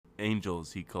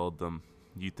Angels, he called them.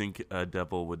 You think a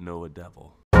devil would know a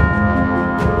devil.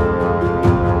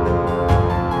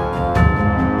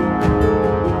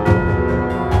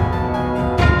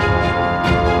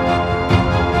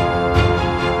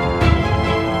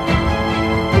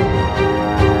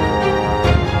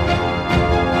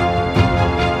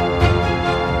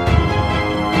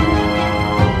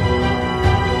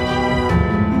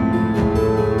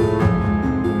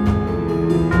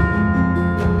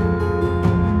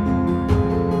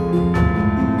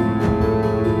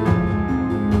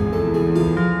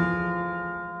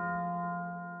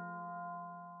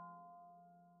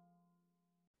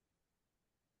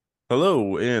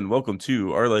 Hello, and welcome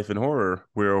to Our Life in Horror.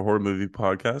 We're a horror movie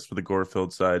podcast with a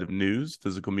gore-filled side of news,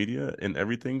 physical media, and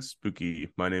everything spooky.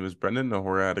 My name is Brendan, a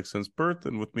horror addict since birth,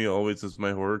 and with me always is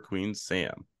my horror queen,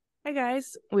 Sam. Hi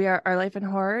guys, we are Our Life in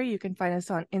Horror. You can find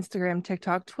us on Instagram,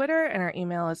 TikTok, Twitter, and our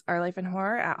email is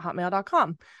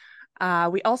ourlifeinhorror@hotmail.com.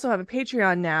 We also have a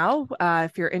Patreon now.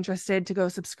 If you're interested to go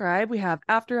subscribe, we have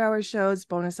after hours shows,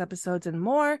 bonus episodes, and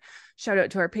more. Shout out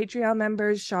to our Patreon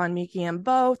members, Sean, Meeki, and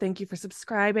Bo. Thank you for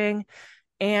subscribing.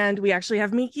 And we actually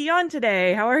have Meeki on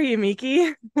today. How are you,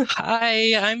 Meeki?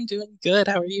 Hi, I'm doing good.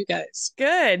 How are you guys?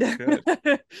 Good.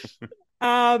 Good.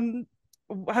 um,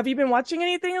 have you been watching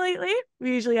anything lately?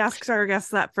 We usually ask our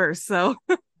guests that first, so.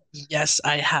 Yes,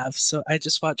 I have. So I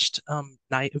just watched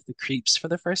Night of the Creeps for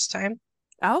the first time.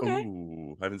 Okay.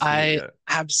 Ooh, I haven't seen it I yet.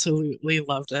 absolutely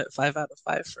loved it. 5 out of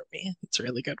 5 for me. It's a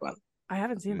really good one. I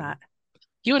haven't seen Mm. that.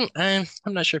 You and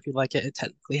I'm not sure if you like it. It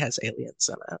technically has aliens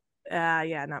in it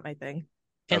Yeah, not my thing.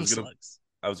 I and was gonna, slugs.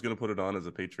 I was gonna put it on as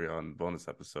a Patreon bonus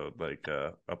episode,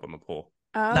 up on the poll.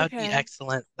 That would be Okay.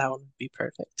 excellent. That one would be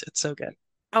perfect. It's so good.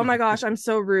 Oh my gosh, I'm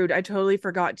so rude. I totally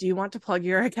forgot. Do you want to plug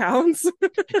your accounts?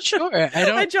 Sure. I I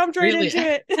don't jumped right really into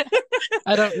it.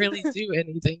 I don't really do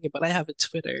anything, but I have a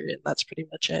Twitter and that's pretty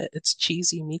much it. It's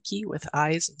cheesy Mickey with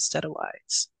eyes instead of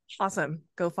Y's. Awesome.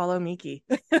 Go follow Meeki.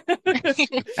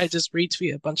 I just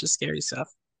retweet a bunch of scary stuff.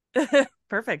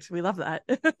 Perfect. We love that.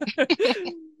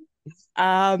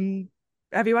 um,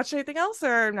 have you watched anything else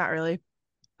or not really?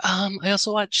 I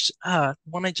also watched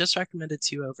one I just recommended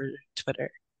to you over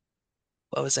Twitter.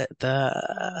 What was it?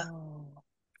 The Oh,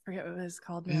 I forget what it was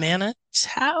called now.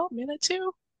 Manitou?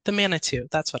 Manitou? The Manitou.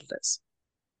 That's what it is.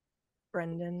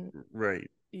 Brendan, Right.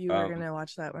 you were Um, gonna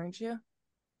watch that, weren't you?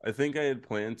 I think I had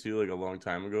planned to like a long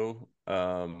time ago.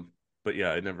 But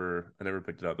yeah, I never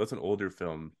picked it up. That's an older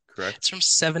film, It's correct? from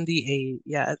 78.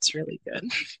 Yeah, it's really good.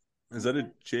 Is that a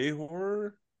Okay. J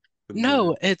horror? The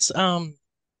No, it's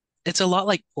a lot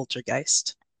like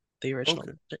Poltergeist, the original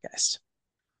Okay, Poltergeist.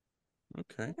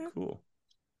 okay, Okay. cool.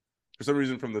 For some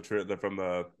reason, from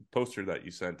the poster that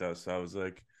you sent us, I was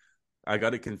like, I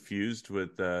got it confused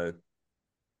with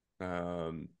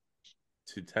um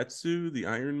Tutetsu, the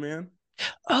Iron Man.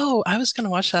 Oh, I was gonna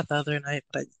watch that the other night,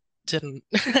 but I didn't.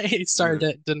 I started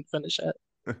it, didn't finish it.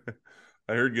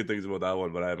 I heard good things about that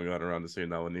one, but I haven't gotten around to seeing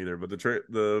that one either. But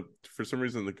the for some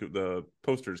reason the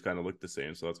posters kind of look the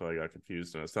same, so that's why I got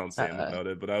confused. And I was telling Sam Uh, about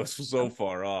it, but I was so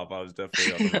far off. I was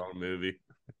definitely on the wrong movie.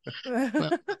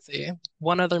 well, let's see.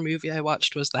 One other movie I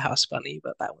watched was The House Bunny,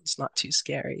 but that one's not too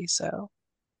scary. So,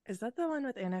 Is that the one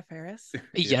with Anna Faris? Yeah,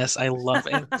 yes, I love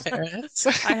Anna Faris.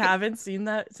 I haven't seen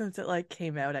that since it like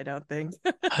came out, I don't think.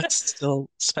 It's still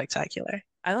spectacular.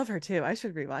 I love her too. I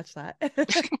should rewatch that.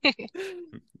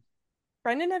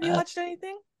 Brendan, have you Uh, watched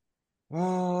anything?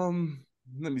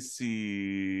 let me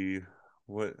see.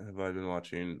 What have I been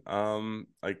watching?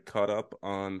 I caught up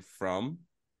on From,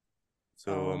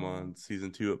 so I'm Oh, on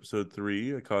season 2, episode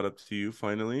 3. I caught up to you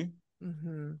finally.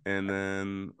 mm-hmm. And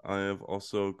then I have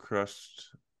also crushed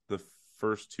the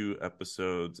first 2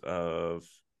 episodes of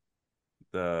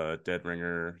the Dead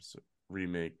Ringers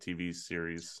remake TV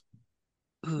series.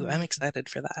 ooh, I'm excited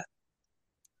for that.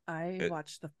 I It,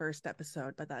 watched the first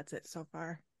episode, but that's it so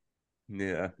far.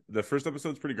 yeah, the first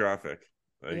episode's pretty graphic.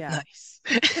 Like Yeah. Nice.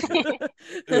 it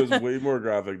was way more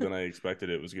graphic than I expected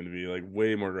it was going to be. Like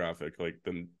way more graphic, like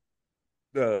than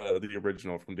the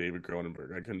original from David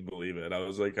Cronenberg. I couldn't believe it. I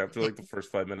was like, after like the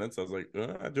first 5 minutes, I was like,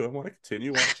 do I want to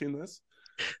continue watching this?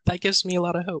 That gives me a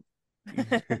lot of hope.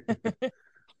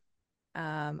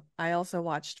 I also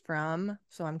watched From,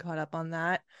 so I'm caught up on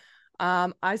that.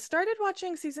 I started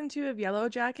watching season 2 of Yellow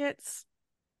Jackets.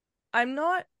 I'm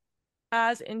not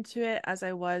as into it as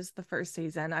I was the first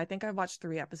season. I think I've watched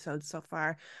 3 episodes so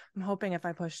far. I'm hoping if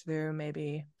I push through,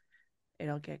 maybe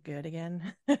it'll get good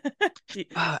again.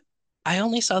 Uh, I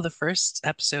only saw the first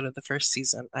episode of the first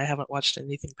season. I haven't watched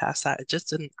anything past that. It just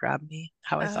didn't grab me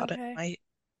how I thought it Okay. might.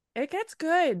 It gets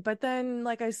good, but then,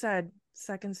 like I said,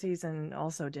 second season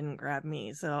also didn't grab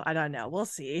me. So I don't know. We'll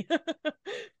see.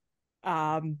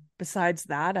 Besides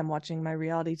that, I'm watching my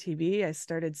reality TV. I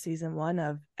started season 1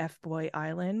 of F Boy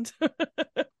Island.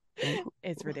 Ooh.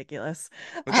 It's ridiculous.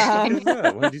 What the fuck Um, is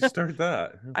that? When did you start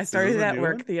that? I Is this started a at new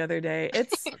work one? the other day.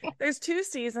 There's 2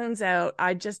 seasons out.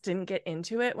 I just didn't get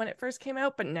into it when it first came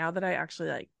out, but now that I actually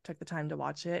like took the time to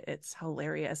watch it, it's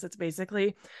hilarious. It's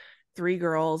basically 3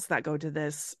 girls that go to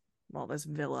this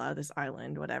villa, this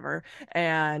island, whatever,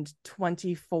 and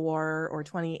 24 or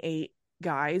 28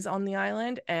 guys on the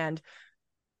island, and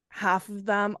half of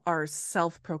them are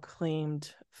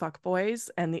self-proclaimed fuckboys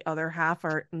and the other half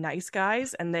are nice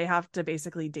guys, and they have to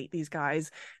basically date these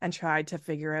guys and try to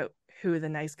figure out who the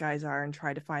nice guys are and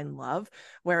try to find love,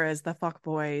 whereas the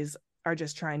fuckboys are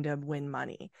just trying to win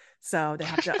money, so they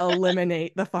have to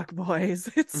eliminate the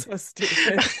fuckboys. It's so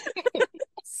stupid.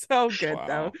 So good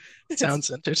though. Wow. It's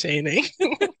Sounds entertaining.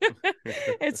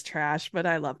 it's trash, but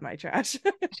I love my trash.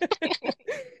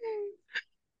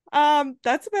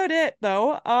 That's about it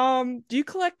though. Do you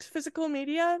collect physical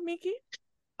media, Meeki?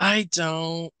 I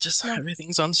don't, just No.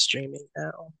 everything's on streaming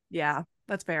now. Yeah,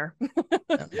 that's fair.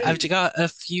 I've got a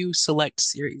few select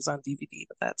series on DVD,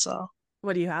 but that's all.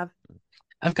 What do you have?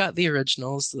 I've got the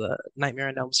originals, the Nightmare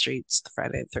on Elm Streets, the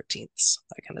Friday the 13th,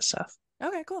 that kind of stuff.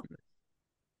 Okay, cool.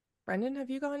 Brendan, have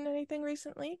you gotten anything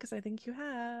recently? Because I think you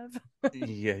have.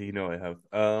 Yeah, I have.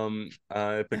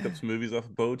 I picked up some movies off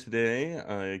of Bo today.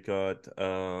 I got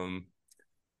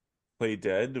Play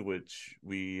Dead, which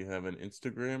we have an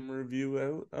Instagram review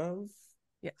out of.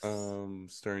 Yes.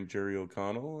 Starring Jerry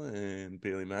O'Connell and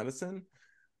Bailey Madison.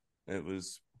 It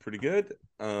was pretty good.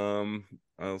 I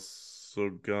also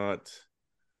got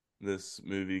this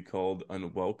movie called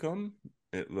Unwelcome.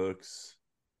 It looks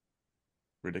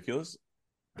ridiculous.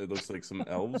 It looks like some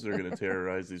elves are gonna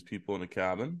terrorize these people in a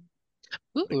cabin.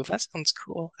 Ooh, Like that sounds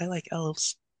cool. I like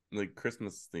elves. like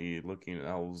Christmassy looking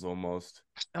elves almost.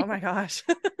 Oh my gosh.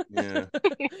 Yeah.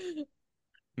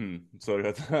 So I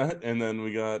got that, and then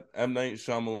we got M. Night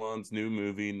Shyamalan's new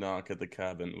movie, Knock at the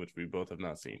Cabin, which we both have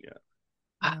not seen yet.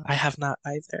 No. I have not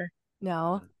either.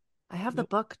 No. I have the Nope.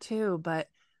 book too, but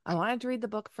I wanted to read the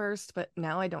book first, but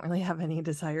now I don't really have any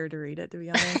desire to read it, to be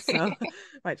honest. So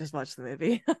might just watch the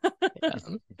movie. Yeah.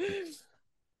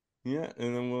 Yeah,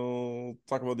 and then we'll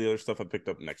talk about the other stuff I picked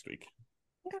up next week,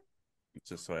 Okay.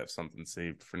 just so I have something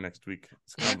saved for next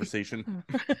week's conversation.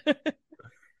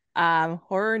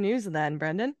 Horror news then,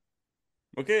 Brendan.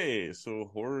 Okay, so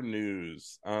horror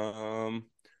news.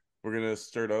 We're gonna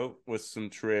start out with some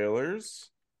trailers.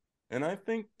 And I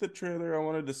think the trailer I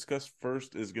want to discuss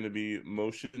first is going to be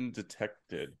Motion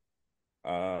Detected.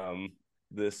 Um,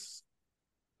 this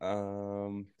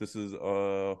this is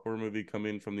a horror movie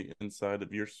coming from the inside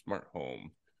of your smart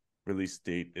home. Release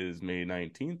date is May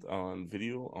 19th on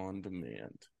video on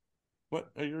demand. What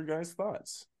are your guys'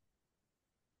 thoughts?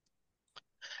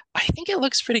 I think it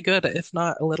looks pretty good, if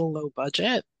not a little low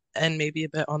budget and maybe a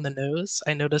bit on the nose.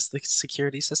 I noticed the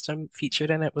security system featured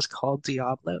in it was called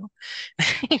Diablo.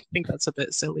 I think that's a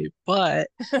bit silly, but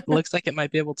it looks like it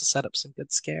might be able to set up some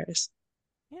good scares.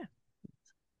 Yeah.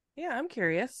 Yeah, I'm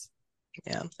curious.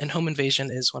 Yeah, and home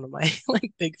invasion is one of my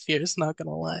like big fears, not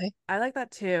gonna lie. I like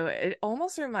that too. It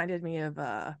almost reminded me of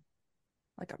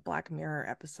like a Black Mirror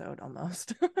episode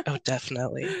almost. Oh,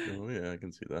 definitely. Oh yeah, I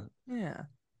can see that. Yeah.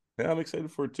 Yeah, I'm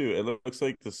excited for it too. It looks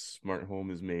like the smart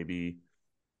home is maybe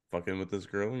fucking with this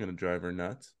girl and gonna drive her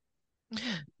nuts.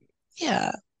 Mhm.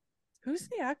 Yeah. Who's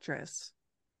the actress?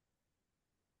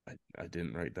 I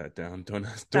didn't write that down. Don't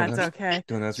ask don't That's ask okay.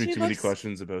 don't ask me She too many looks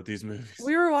questions about these movies.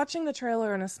 We were watching the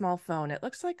trailer on a small phone. It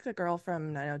looks like the girl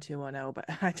from 90210, but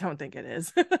I don't think it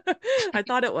is. I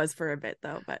thought it was for a bit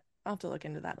though, but I'll have to look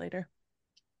into that later.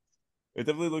 It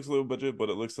definitely looks low budget, but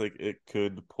it looks like it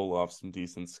could pull off some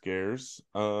decent scares.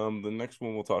 The next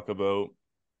one we'll talk about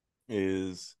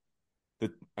is the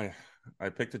I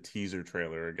picked a teaser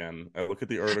trailer again. I look at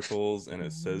the articles and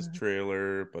it says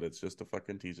trailer, but it's just a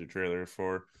fucking teaser trailer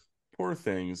for Poor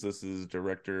Things. This is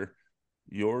director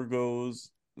Yorgos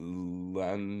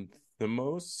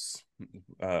Lanthimos,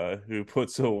 who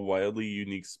puts a wildly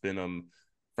unique spin on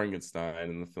Frankenstein,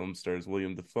 and the film stars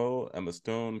William Dafoe, Emma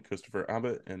Stone, Christopher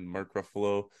Abbott, and Mark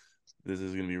Ruffalo. This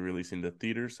is going to be releasing to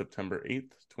theaters September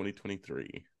 8th,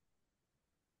 2023.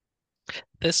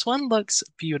 This one looks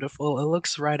beautiful. It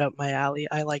looks right up my alley.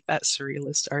 I like that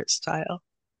surrealist art style.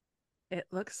 It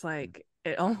looks like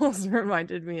it almost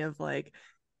reminded me of like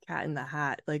Cat in the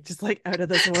Hat, like just like out of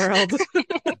this world.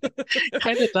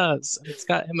 Kind of does. And it's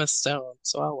got Emma Stone,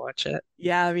 so I'll watch it.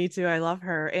 Yeah, me too. I love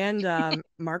her. And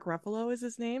Mark Ruffalo is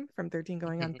his name from 13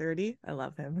 Going on 30. I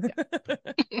love him.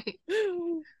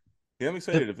 Yeah. Yeah, I'm But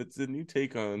excited. If it's a new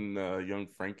take on young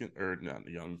Franken or not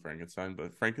young Frankenstein,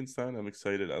 but Frankenstein, I'm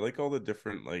excited. I like all the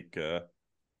different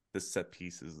the set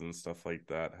pieces and stuff like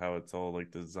that, how it's all like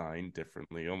designed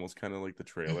differently, almost kind of like the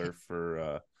trailer mhm.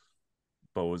 for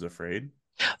Beau is Afraid.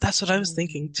 That's what I was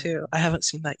thinking too. Mm. I haven't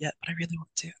seen that yet, but I really want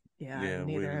to. Yeah, Yeah,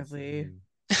 neither wait and have we.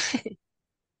 see.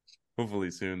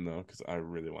 Hopefully soon though, because I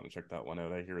really want to check that one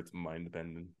out. I hear it's mind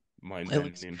bending, mind It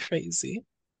looks bending. crazy.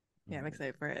 Yeah, I'm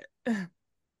excited for it.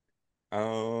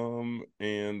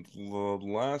 And the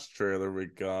last trailer we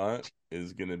got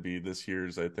is gonna be this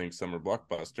year's, I think, summer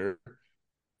blockbuster.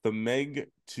 The Meg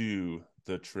 2,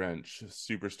 The Trench.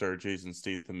 Superstar Jason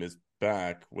Statham is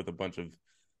back with a bunch of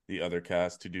the other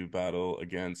cast to do battle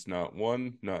against not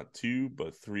one, not two,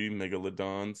 but three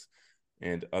megalodons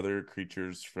and other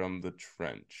creatures from the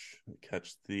trench.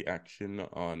 Catch the action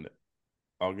on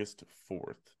August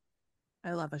 4th.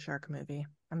 I love a shark movie.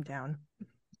 I'm down.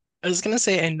 I was gonna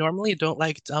say I normally don't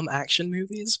like dumb action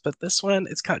movies, but this one,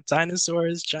 it's got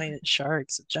dinosaurs, giant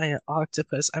sharks, a giant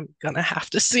octopus. I'm gonna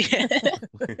have to see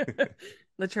it.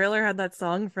 The trailer had that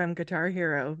song from Guitar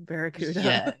Hero, Barracuda.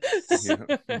 Yes. Yeah.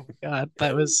 Oh my God,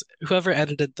 that was whoever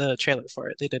edited the trailer for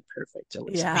it. They did perfect. It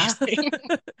looks Yeah. amazing.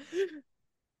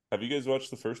 Have you guys watched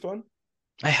the first one?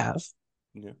 I have.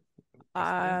 Yeah.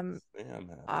 Um, Sam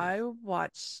hasn't. I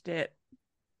watched it,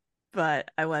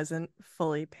 but I wasn't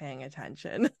fully paying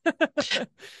attention.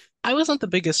 I wasn't the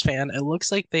biggest fan. It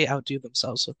looks like they outdo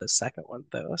themselves with the second one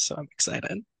though, so I'm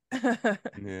excited.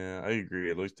 Yeah, I agree.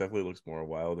 It looks definitely looks more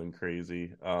wild and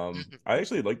crazy. I Mhm.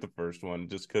 actually like the first one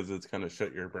just because it's kind of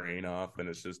shut your brain off and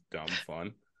it's just dumb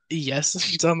fun. Yes,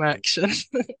 dumb action.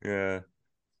 Yeah.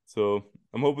 So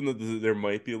I'm hoping that there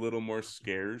might be a little more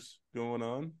scares going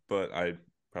on, but I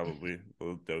probably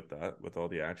will doubt that with all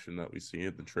the action that we see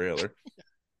in the trailer.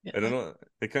 I don't Yeah. know.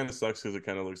 It kind of sucks because it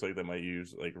kind of looks like they might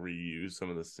use like reuse some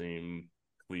of the same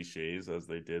cliches as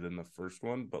they did in the first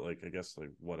one, but like I guess like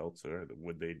what else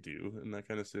would they do in that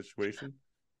kind of situation?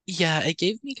 Yeah, it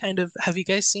gave me kind of, have you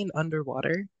guys seen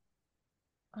Underwater?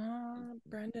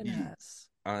 Brendan Ye- has.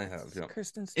 I have, It's yeah.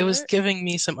 Kristen It was Stewart. giving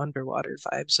me some underwater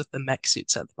vibes with the mech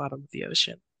suits at the bottom of the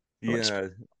ocean. It looks Yeah,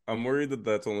 I'm worried that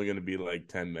that's only going to be like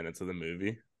 10 minutes of the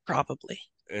movie, probably.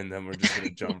 and then we're just going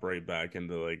to jump right back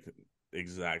into like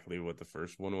exactly what the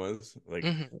first one was. Like,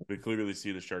 Mhm. we clearly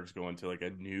see the sharks go into like a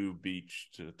new beach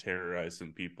to terrorize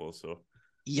some people. So,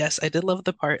 Yes, I did love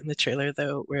the part in the trailer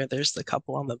though where there's the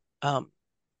couple on the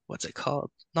what's it called?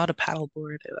 Not a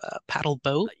paddleboard, a paddle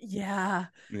boat. Yeah.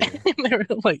 yeah, They were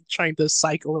like trying to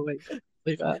cycle away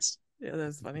really fast. Yeah,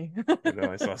 that's funny. I know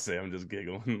I saw Sam just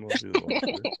giggling while she was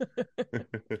watching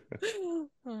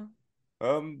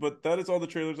it. But that is all the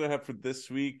trailers I have for this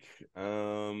week.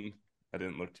 I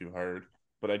didn't look too hard,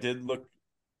 but I did look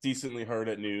decently hard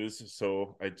at news,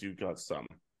 so I do got some.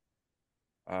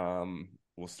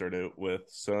 We'll start out with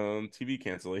some TV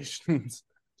cancellations.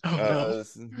 Oh no.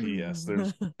 Yes,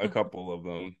 there's a couple of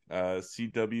them.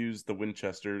 CW's The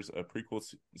Winchesters, a prequel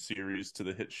series to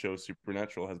the hit show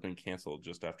Supernatural, has been canceled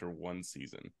just after one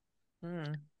season.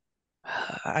 Hmm.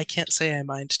 I can't say I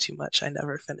mind too much. I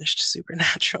never finished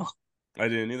Supernatural. I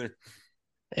didn't either.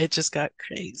 It just got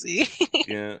crazy.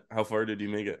 Yeah, how far did you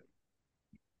make it?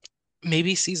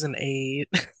 Maybe season 8.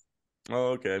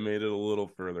 Oh, okay. I made it a little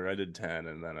further. I did 10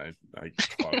 and then I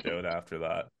clocked out after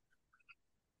that.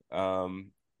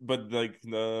 But like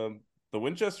the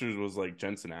Winchesters was like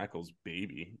Jensen Ackles'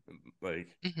 baby.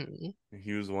 Like Mhm.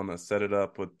 he was the one that set it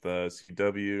up with the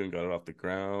CW and got it off the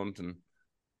ground. And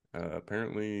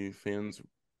apparently fans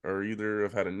are either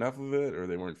have had enough of it or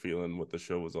they weren't feeling what the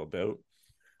show was all about.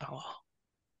 Oh.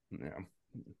 Yeah,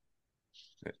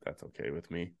 that's okay with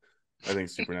me. I think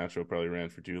Supernatural probably ran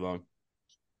for too long.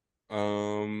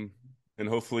 Um, and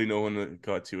hopefully no one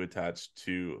got too attached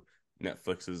to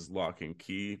Netflix's Lock and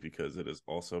Key because it has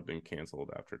also been canceled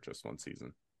after just one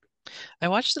season. I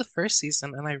watched the first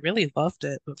season and I really loved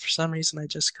it, but for some reason I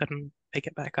just couldn't pick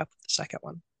it back up with the second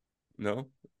one. No?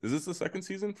 Is this the second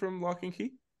season from Lock and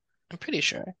Key? I'm pretty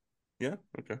sure. Yeah,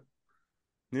 okay.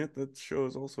 Yeah, that show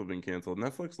has also been canceled.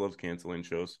 Netflix loves canceling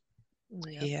shows.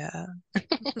 Yep. Yeah.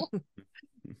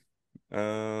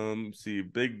 See,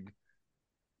 big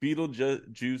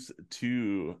Beetlejuice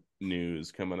 2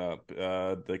 news coming up.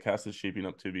 The cast is shaping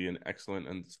up to be an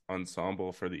excellent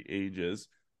ensemble for the ages,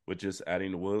 with just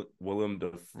adding Willem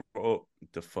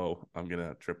Dafoe. I'm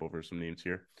gonna trip over some names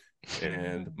here,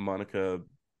 and Monica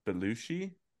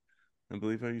Bellucci, I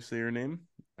believe how you say her name,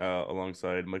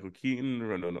 alongside Michael Keaton,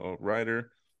 Winona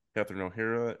Ryder, Catherine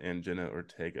O'Hara, and Jenna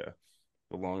Ortega.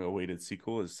 The long-awaited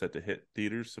sequel is set to hit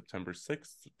theaters September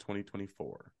 6th,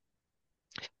 2024.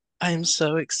 I'm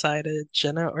so excited.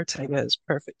 Jenna Ortega is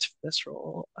perfect for this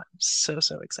role. I'm so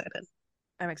excited.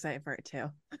 I'm excited for it too.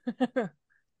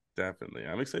 Definitely.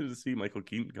 I'm excited to see Michael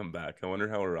Keaton come back. I wonder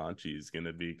how raunchy he's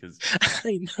gonna be because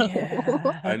I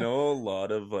know. I Yeah. know a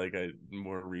lot of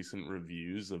more recent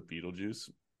reviews of Beetlejuice.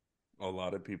 A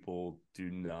lot of people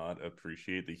do not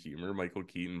appreciate the humor Michael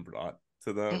Keaton brought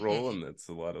to that role, Mhm. and it's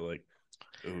a lot of like,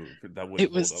 ooh, that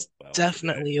It wouldn't hold up was well today.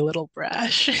 definitely a little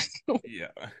brash.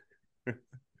 Yeah.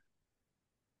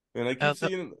 And I Uh, keep the,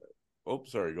 seeing, oh,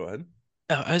 sorry, go ahead.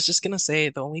 I was just gonna say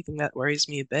the only thing that worries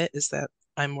me a bit is that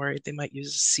I'm worried they might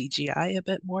use CGI a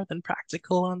bit more than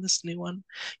practical on this new one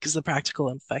because the practical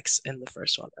effects in the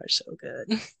first one are so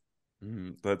good.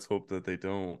 Let's hope that they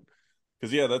don't.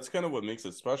 Because, yeah, that's kind of what makes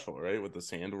it special, right? With the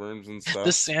sandworms and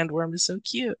The stuff. sandworm is so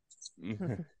cute.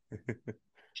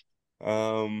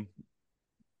 um,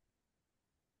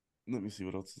 Let me see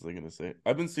what else is I gonna say.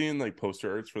 I've been seeing like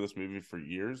poster arts for this movie for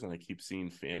years, and I keep seeing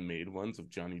fan made ones of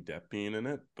Johnny Depp being in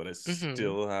it, but I Hmm.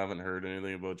 still haven't heard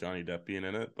anything about Johnny Depp being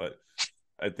in it. But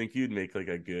I think you'd make like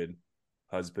a good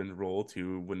husband role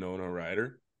to Winona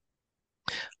Ryder.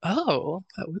 Oh,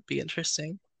 that would be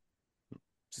interesting.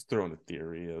 Just throwing a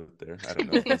theory out there. I don't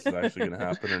know if this is actually gonna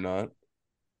happen or not.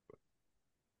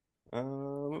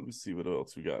 Let me see what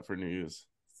else we got for news.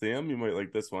 Sam, you might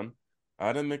like this one.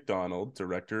 Adam McDonald,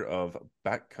 director of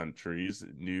Backcountry's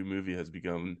new movie, has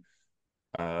begun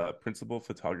principal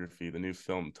photography. The new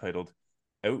film titled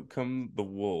Out Come the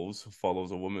Wolves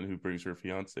follows a woman who brings her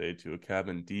fiance to a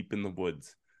cabin deep in the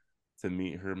woods to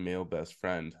meet her male best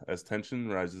friend. As tension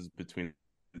rises between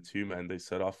the two men, they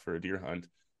set off for a deer hunt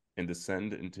and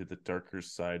descend into the darker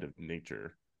side of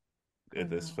nature. Oh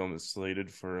This no. film is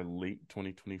slated for a late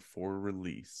 2024 Do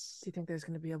release. you think there's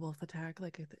going to be a wolf attack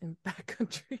like in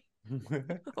backcountry?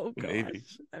 Oh Maybe.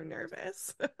 gosh, I'm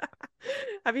nervous.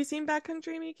 Have you seen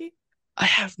Backcountry, Miki? I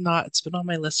have not. It's been on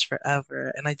my list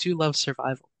forever, and I do love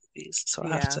survival movies, so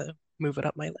I'll have Yeah. to move it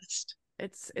up my list.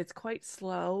 It's quite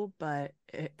slow, but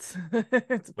it's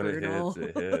it's When it hits, brutal.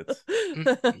 it hits.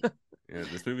 Mhm. Yeah,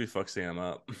 this movie fucks Sam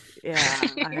up. Yeah,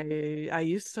 I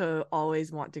used to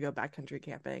always want to go backcountry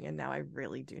camping, and now I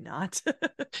really do not.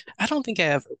 I don't think I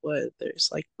ever would. There's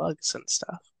like bugs and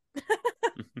stuff,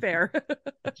 Fair.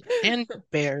 and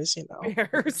bears,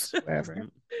 Bears. wolves, wherever.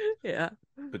 Yeah.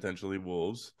 Potentially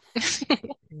wolves.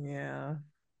 Yeah.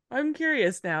 I'm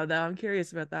curious now, though. I'm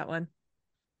curious about that one.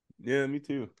 Yeah, me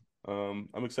too. I'm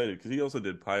excited because he also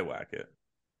did Pie Whack It.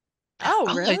 Oh,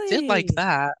 Oh, I did like really?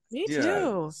 that. Me Yeah,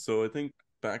 too. so I think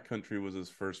Backcountry was his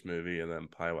first movie, and then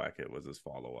Pie Whack It was his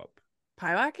follow up.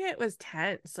 Pyewacket was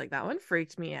tense. Like that one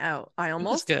freaked me out. I It was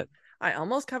almost good. I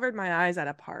almost covered my eyes at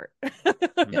a part.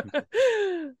 Yeah.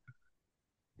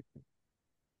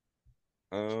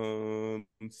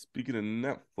 Speaking of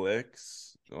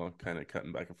Netflix, kind of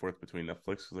cutting back and forth between Netflix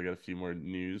because I got a few more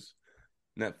news.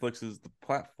 Netflix's The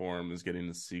Platform is getting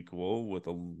a sequel with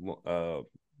a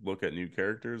look at new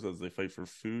characters as they fight for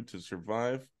food to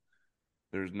survive.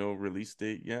 There's no release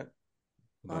date yet,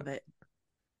 Love but it.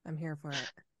 I'm here for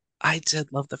it. I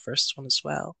did love the first one as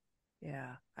well.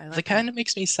 Yeah, I That like kind that. of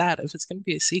makes me sad. If it's going to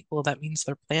be a sequel, that means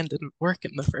their plan didn't work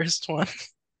in the first one.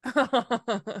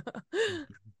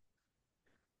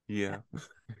 yeah,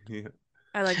 yeah.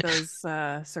 I like those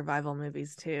survival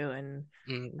movies too, and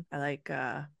Mm. I like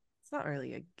it's not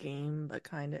really a game, but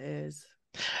kind of is.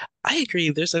 I agree.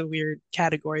 There's a weird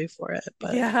category for it,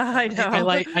 but Yeah, I I know.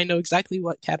 like. I know exactly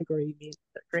what category you mean.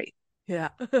 They're great. Yeah.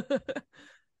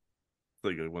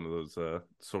 It's like one of those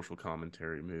social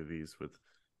commentary movies with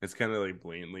it's kind of like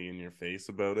blatantly in your face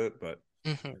about it, but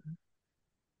Hmm.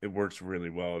 it works really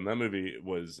well. And that movie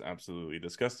was absolutely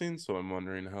disgusting, so I'm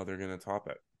wondering how they're gonna top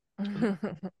it.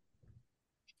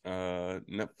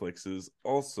 Netflix has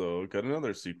also got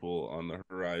another sequel on the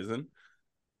horizon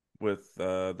with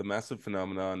the massive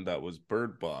phenomenon that was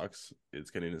Bird Box.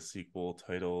 It's getting a sequel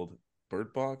titled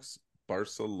Bird Box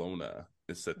Barcelona.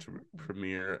 Is set to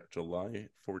premiere July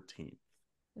 14th.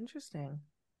 Interesting.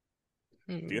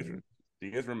 Do you guys Hmm. do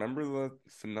you guys remember the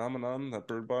phenomenon that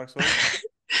Bird Box was?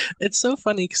 It's so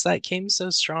funny because that came so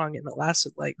strong and it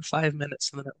lasted like 5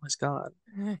 minutes and then it was gone.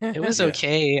 It was Yeah.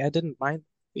 okay. I didn't mind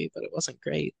the movie, but it wasn't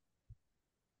great.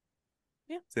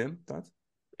 Yeah. Sam, thoughts?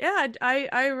 Yeah,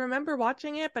 I remember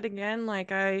watching it, but again,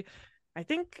 like I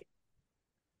think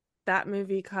that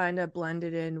movie kind of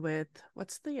blended in with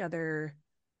what's the other.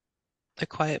 The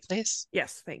Quiet Place.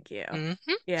 Yes, thank you. Hmm.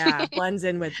 Yeah, blends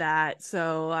in with that.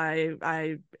 So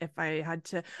if I had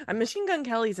to, Machine Gun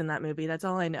Kelly's in that movie. That's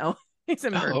all I know. He's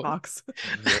in Bird Oh, Box.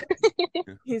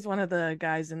 Yep. He's one of the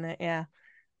guys in it. Yeah,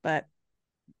 but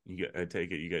I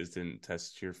take it you guys didn't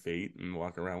test your fate and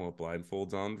walk around with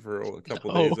blindfolds on for a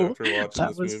couple days No, after watching that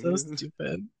this was so movie.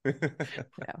 stupid.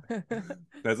 Yeah.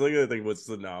 That's like I think what's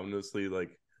synonymously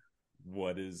like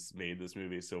what has made this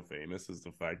movie so famous is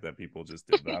the fact that people just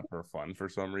did that for fun for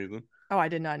some reason. Oh, I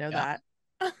did not know Yeah.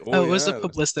 that. Oh Oh, it was a yeah.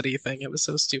 publicity thing. It was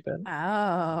so stupid.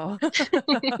 Oh.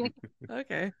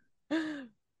 Okay.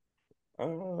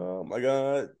 I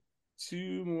got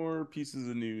two more pieces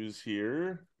of news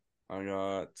here. I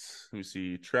got, let me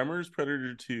see, Tremors,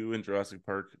 Predator 2, and Jurassic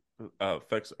Park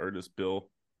effects artist Bill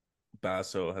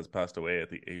Basso has passed away at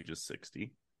the age of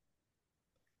 60.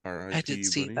 I did R.I.P.,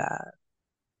 see buddy. that.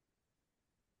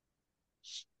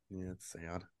 Yeah, it's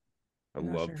sad. I I'm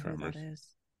not love sure who that Tremors. is.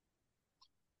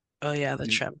 Oh yeah, the He,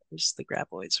 Tremors, the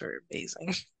Graboids were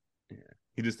amazing. yeah,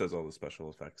 he just does all the special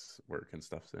effects work and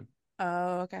stuff. Then,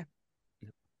 Oh, okay.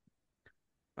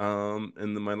 and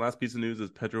then my last piece of news is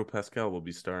Pedro Pascal will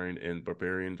be starring in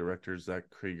Barbarian director Zach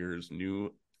Krieger's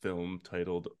new film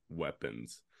titled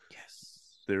Weapons. Yes.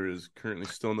 There is currently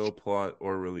still no plot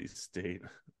or release date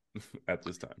at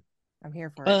this time. I'm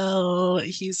here for it. Well,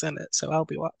 he's in it, so I'll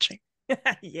be watching.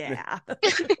 Yeah.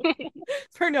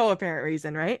 For no apparent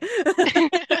reason, right?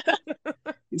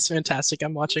 He's fantastic.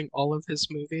 I'm watching all of his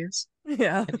movies.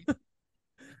 Yeah. And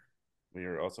We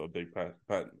are also big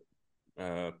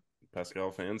uh,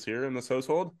 Pascal fans here in this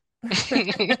household. Sent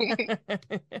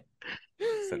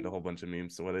a whole bunch of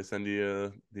memes. So what I send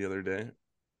you the other day,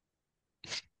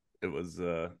 it was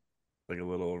like a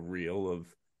little reel of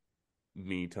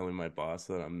me telling my boss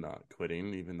that I'm not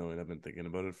quitting, even though I've been thinking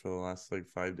about it for the last like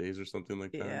 5 days or something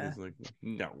like that. And Yeah. he's like,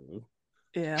 no.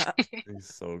 Yeah.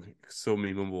 He's so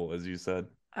memeable, as you said.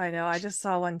 I know. I just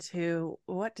saw one too.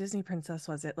 What Disney princess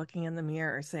was it looking in the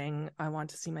mirror saying, I want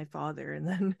to see my father? And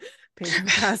then Pedro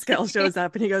Pascal shows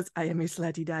up and he goes, I am your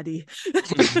slutty daddy.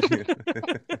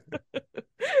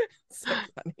 So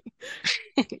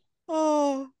funny.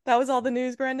 Oh, that was all the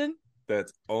news, Brendan.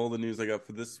 That's all the news I got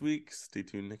for this week. Stay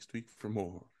tuned next week for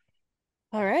more.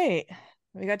 All right.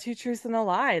 We got two truths and a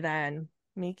lie then.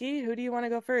 Meeki, who do you want to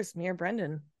go first, me or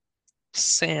Brendan?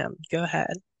 Sam, go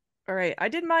ahead. All right. I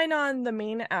did mine on the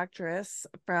main actress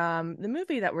from the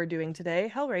movie that we're doing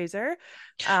today, Hellraiser.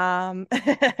 Um,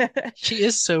 She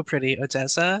is so pretty,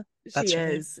 Odessa. she That's her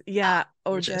name. is. Yeah,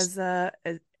 Gorgeous. Odessa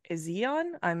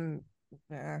Ezion.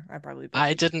 I probably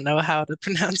I butchered didn't know how to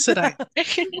pronounce it either.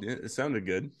 Yeah, it sounded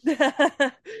good.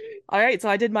 it. All right, so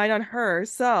I did mine on her.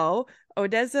 So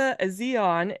Odessa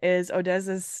Ezion is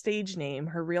Odessa's stage name.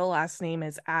 Her real last name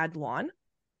is Adlon.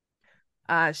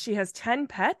 She has 10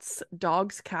 pets,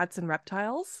 dogs, cats, and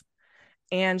reptiles,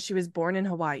 and she was born in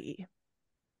Hawaii.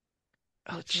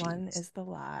 Oh, Which one jeez. is the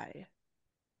lie?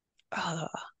 Uh,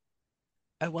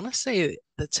 I want to say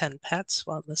the 10 pets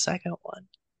one, the second one.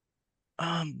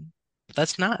 Um,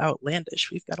 that's not outlandish.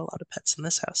 We've got a lot of pets in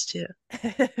this house too.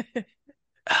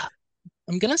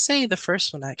 I'm gonna say the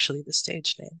first one, actually, the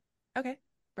stage name. Okay,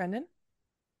 Brendan.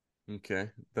 Okay,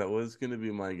 that was gonna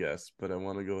be my guess, but I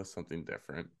want to go with something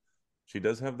different. She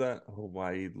does have that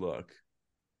Hawaii look.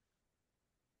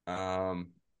 Um,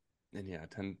 and yeah,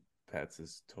 10 pets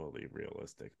is totally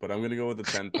realistic. But I'm gonna go with the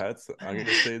 10 pets. I'm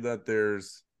gonna say that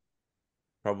there's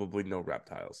probably no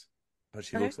reptiles. But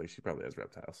she Okay. looks like she probably has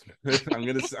reptiles. I'm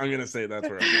gonna say that's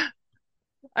where I'm at.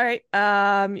 All right.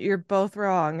 You're both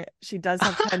wrong. She does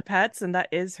have 10 pets, and that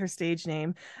is her stage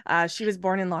name. She was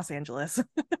born in Los Angeles.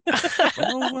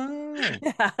 Oh wow.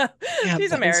 Yeah, Damn,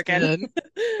 she's that was American.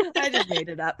 good. I just made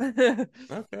it up.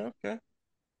 Okay, okay.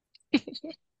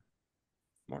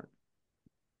 Smart.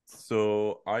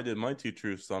 So I did my two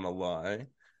truths on a lie.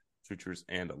 Two truths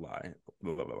and a lie.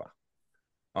 Blah, blah, blah,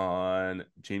 blah. On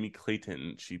Jamie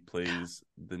Clayton, she plays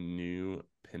the new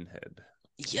Pinhead.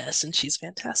 Yes, and she's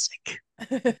fantastic.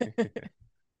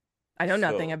 I know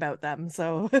nothing So, about them,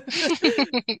 so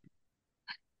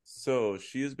so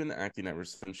she has been acting ever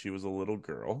since she was a little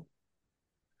girl.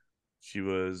 She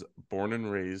was born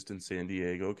and raised in San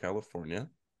Diego, California,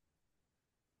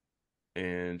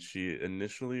 and she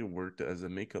initially worked as a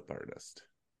makeup artist.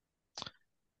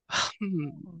 Hmm.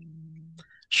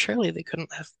 Surely they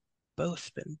couldn't have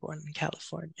both been born in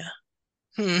California.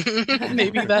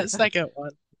 Maybe that second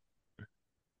one.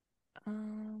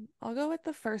 I'll go with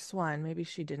the first one. Maybe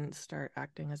she didn't start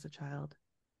acting as a child.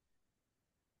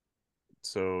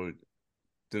 So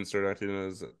didn't start acting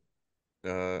as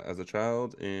a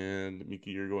child, and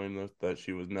Miki, you're going with that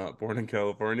she was not born in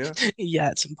California.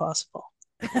 Yeah, it's impossible.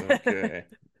 Okay,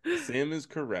 Sam is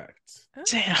correct.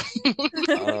 Damn.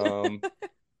 Um,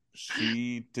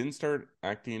 she didn't start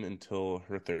acting until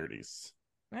her 30s.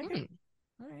 Okay.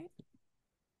 Hmm. All right.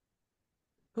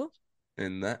 Cool.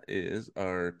 And that is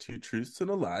our two truths and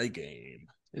a lie game.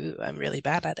 Ooh, I'm really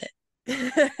bad at it.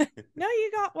 No,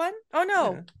 you got one. Oh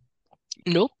no. Yeah,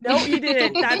 Nope. No, you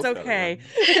didn't. we That's both got it okay.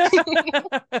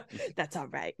 wrong. That's all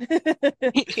right.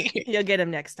 You'll get him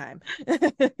next time.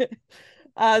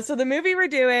 So the movie we're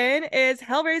doing is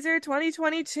Hellraiser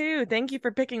 2022. Thank you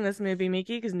for picking this movie, Meeki,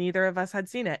 because neither of us had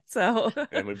seen it. So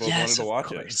And we both wanted Yes, to of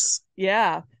watch it. course.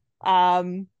 yeah.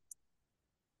 Um,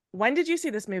 when did you see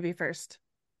this movie first?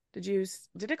 Did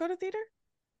it go to theater?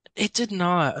 It did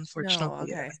not, No,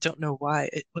 unfortunately. I okay. don't know why.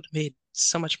 It would have made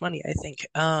so much money, I think.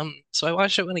 So I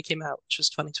watched it when it came out, which was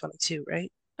 2022,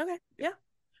 right? Okay. Yeah.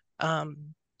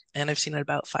 Um, and I've seen it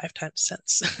about 5 times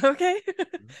since. Okay.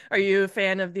 Are you a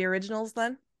fan of the originals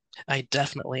then? I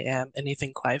definitely am.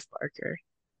 Anything Clive Barker.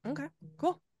 Okay,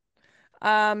 cool.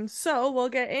 So we'll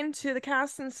get into the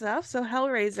cast and stuff. So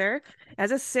Hellraiser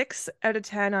has a 6 out of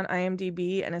 10 on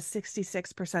IMDb and a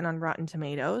 66% on Rotten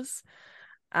Tomatoes.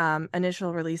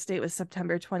 Initial release date was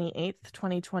September 28th,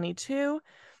 2022.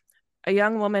 A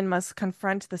young woman must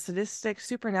confront the sadistic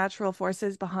supernatural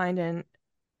forces behind an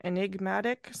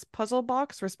enigmatic puzzle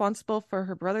box responsible for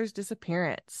her brother's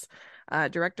disappearance.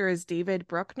 Director is David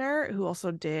Bruckner, who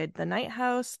also did The Night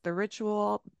House, The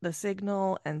Ritual, The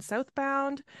Signal, and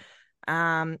Southbound.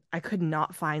 I could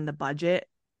not find the budget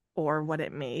or what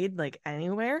it made like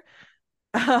anywhere.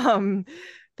 Um,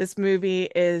 this movie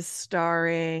is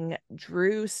starring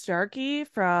Drew Starkey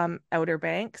from Outer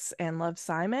Banks and Love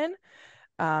Simon,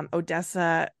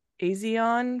 Odessa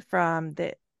Azion from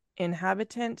The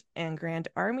Inhabitant and Grand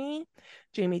Army,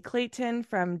 Jamie Clayton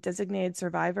from Designated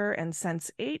Survivor and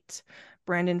Sense8,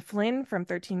 Brandon Flynn from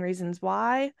 13 Reasons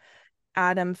Why,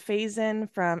 Adam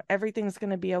Faison from Everything's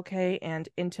Gonna Be Okay and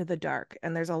Into the Dark.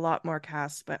 And there's a lot more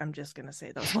cast, but I'm just gonna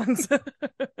say those ones.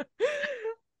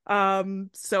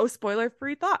 So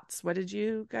spoiler-free thoughts. What did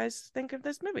you guys think of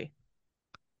this movie?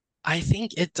 I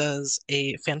think it does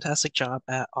a fantastic job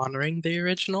at honoring the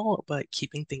original, but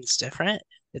keeping things different.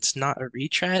 It's not a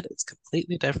retread, it's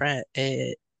completely different.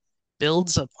 It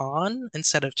builds upon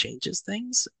instead of changes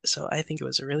things. So I think it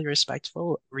was a really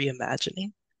respectful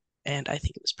reimagining, and I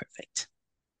think it was perfect.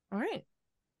 All right,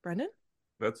 Brendan?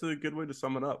 That's a good way to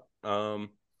sum it up.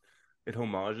 It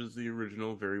homages the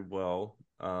original very well.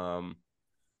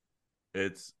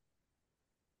 It's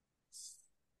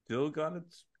still got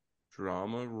its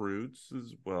drama roots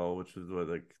as well, which is what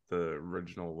like the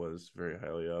original was very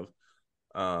highly of.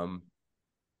 Um,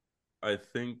 I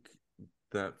think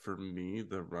that for me,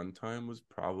 the runtime was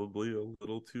probably a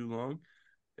little too long.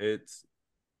 It's,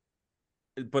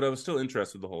 but I was still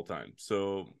interested the whole time.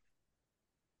 So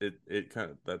it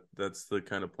kind of that's the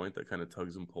kind of point that kind of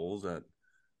tugs and pulls at.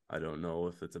 I don't know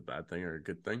if it's a bad thing or a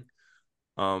good thing.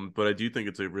 But I do think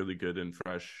it's a really good and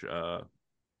fresh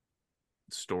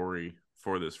story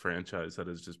for this franchise that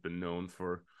has just been known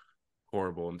for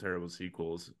horrible and terrible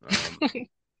sequels.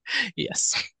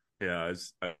 Yes. Yeah,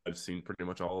 I've seen pretty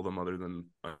much all of them other than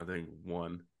I think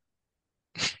one.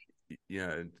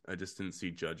 Yeah, I just didn't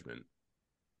see Judgment.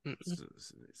 Mm-mm.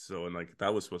 So and like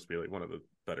that was supposed to be like one of the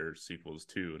better sequels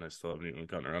too, and I still haven't even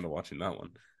gotten around to watching that one.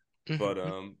 But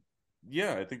Mhm.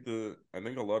 yeah, I think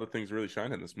a lot of things really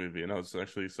shine in this movie, and I was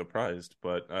actually surprised.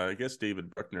 But I guess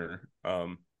David Bruckner,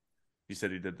 he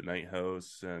said he did The Night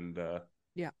House and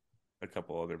Yeah. a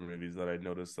couple other movies that I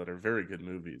noticed that are very good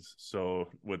movies. So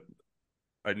with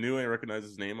I knew I recognized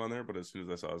his name on there, but as soon as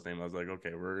I saw his name, I was like,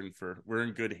 okay, we're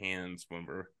in good hands when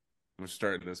we're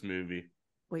starting this movie.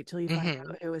 Wait till you find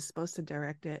Mhm. out who was supposed to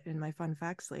direct it in my fun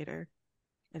facts later.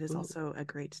 It is Ooh. also a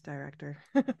great director.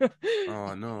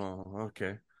 Oh no,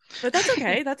 okay, But that's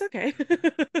okay. That's okay.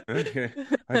 okay.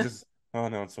 I just oh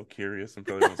no, I'm so curious. I'm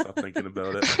probably gonna stop thinking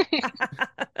about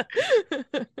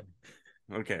it.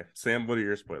 Okay, Sam, what are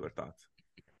your spoiler thoughts?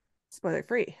 Spoiler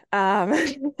free.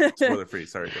 Spoiler free.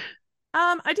 Sorry. Yep.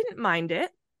 I didn't mind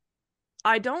it.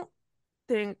 I don't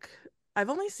think I've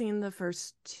only seen the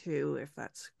first two, if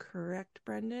that's correct,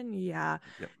 Brendan. Yeah.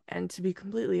 Yep. And to be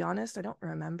completely honest, I don't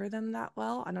remember them that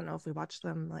well. I don't know if we watched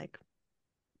them like,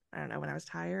 I don't know, when I was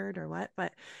tired or what,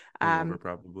 but Hungover um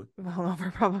probably. well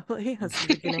over probably. That's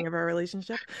the beginning of our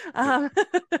relationship. Yep. Um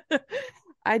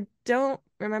I don't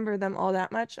remember them all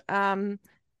that much.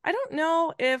 I don't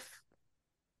know if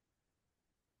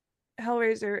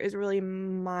Hellraiser is really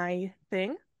my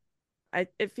thing.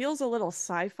 It feels a little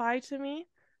sci-fi to me,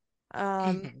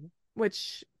 um, Mhm.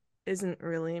 which isn't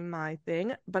really my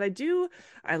thing. But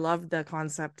I love the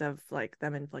concept of like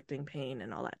them inflicting pain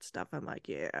and all that stuff. I'm like,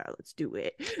 yeah, let's do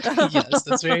it. Yes,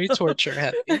 that's very torture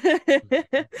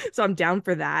heavy. So I'm down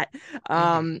for that.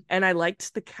 Hmm. And I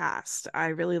liked the cast. I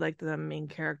really liked the main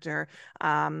character.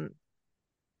 Um,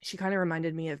 she kind of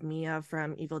reminded me of Mia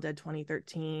from Evil Dead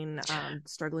 2013,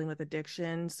 struggling with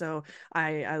addiction. So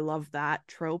I love that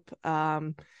trope.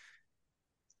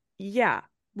 Yeah,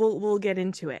 we'll get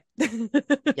into it.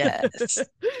 Yes.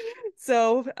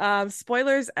 So,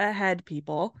 spoilers ahead,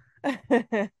 people.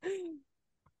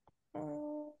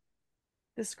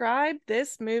 Describe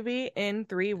this movie in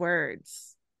 3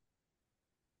 words.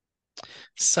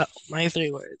 So my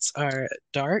 3 words are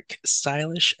dark,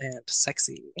 stylish, and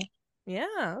sexy.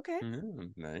 Yeah, okay.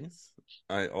 Nice.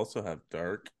 I also have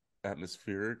dark,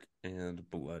 atmospheric, and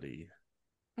bloody.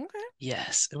 Okay.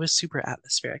 Yes, it was super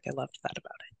atmospheric. I loved that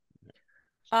about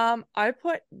I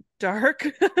put dark.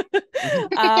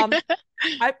 Um,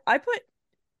 it. I put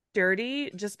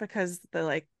dirty just because the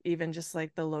like even just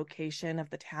like the location of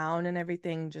the town and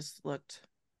everything just looked,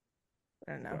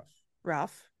 I don't know, Rough.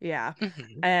 rough. Yeah.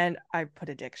 hmm And I put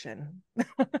addiction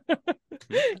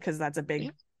Okay. because that's a big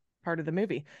Yeah, part of the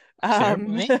movie. fair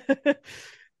Um, point.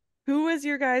 who was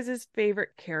your guys'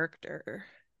 favorite character?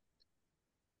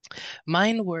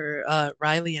 Mine were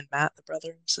Riley and Matt, the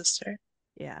brother and sister.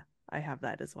 Yeah, I have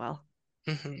that as well.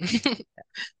 hmm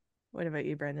What about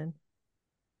you, Brendan?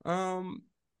 Um,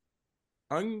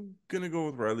 I'm gonna go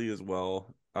with Riley as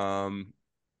well.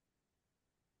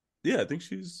 Yeah, I think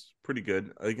she's pretty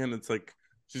good. Again, it's like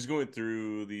she's going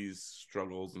through these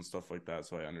struggles and stuff like that,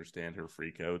 so I understand her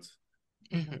freakouts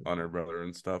Hmm. on her brother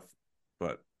and stuff.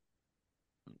 But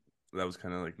that was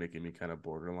kind of like making me kind of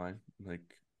borderline,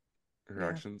 like her Yeah.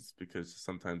 actions, because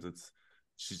sometimes it's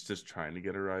she's just trying to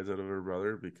get a rise out of her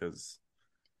brother because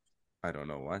I don't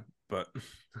know why, but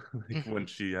like when hmm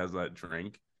she has that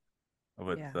drink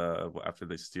with Yeah. after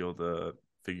they steal the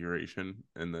figuration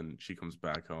and then she comes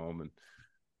back home and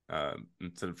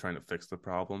instead of trying to fix the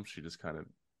problem, she just kind of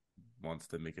wants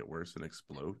to make it worse and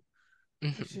explode.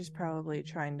 She's hmm probably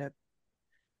trying to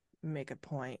make a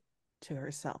point to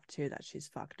herself too that she's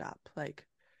fucked up. Like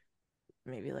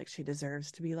maybe like she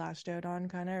deserves to be lashed out on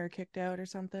kind of or kicked out or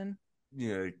something.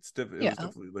 Yeah, it was Yeah.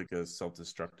 definitely like a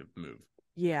self-destructive move.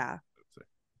 Yeah. I'd say.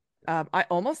 I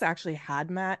almost actually had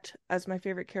Matt as my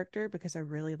favorite character because I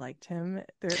really liked him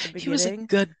there at the He was a beginning.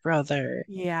 good brother.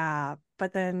 Yeah,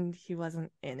 but then he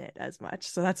wasn't in it as much.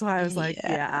 So that's why I was like, Yeah.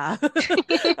 yeah.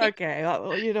 Okay.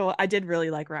 Well, I did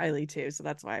really like Riley too, so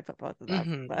that's why I put both of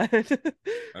them. hmm But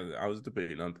I was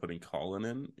debating on putting Colin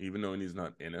in, even though he's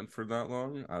not in it for that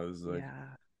long. I was like,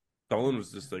 yeah. Oh Colin my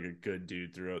was just like a good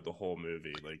dude throughout the whole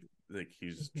movie. Like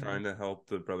he's God. trying to help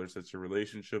the brother sister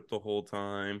relationship the whole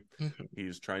time. hmm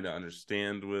He's trying to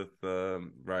understand with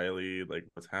Riley like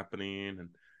what's happening, and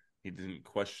he didn't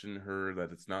question her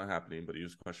that it's not happening, but he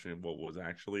was questioning what was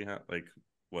actually like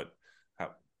what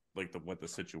how like what the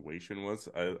situation was.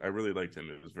 I really liked him.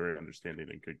 It was very understanding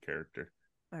and good character.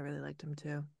 I really liked him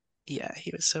too. Yeah,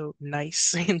 he was so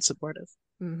nice and supportive.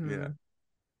 Hmm. Yeah,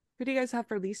 Who do you guys have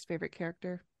for least favorite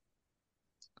character?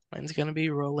 Mine's gonna be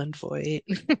Roland Voight.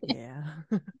 Yeah.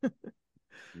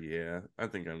 yeah. I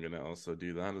think I'm gonna also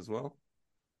do that as well.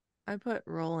 I put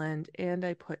Roland and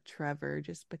I put Trevor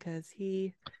just because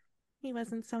he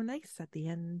wasn't so nice at the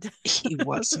end. He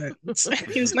wasn't.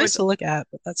 He was nice Which to look at,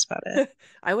 but that's about it.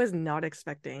 I was not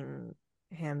expecting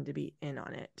him to be in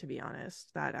on it, to be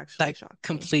honest. That actually That shocked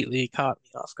me. completely caught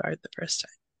me off guard the first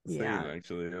Same Yeah.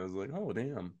 actually. I was like, oh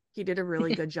damn. He did a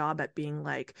really time. good job at being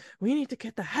like, we need to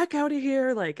get the heck out of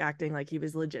here, like acting like he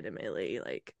was legitimately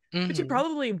like, which he hmm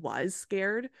probably was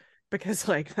scared because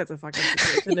like that's a fucked up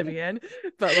situation to be in.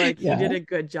 But like he Yeah. did a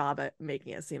good job at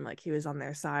making it seem like he was on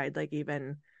their side, like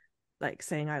even like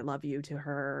saying I love you to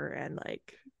her and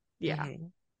like yeah.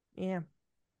 hmm Yeah.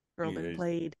 Yeah, Roland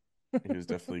played. he was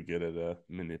definitely good at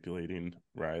manipulating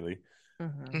Riley,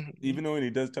 Hmm. hmm even though he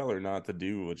does tell her not to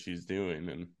do what she's doing,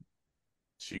 and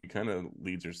she kind of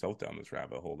leads herself down this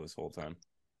rabbit hole this whole time.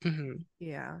 hmm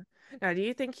Yeah. Now, do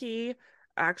you think he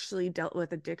actually dealt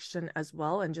with addiction as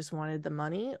well and just wanted the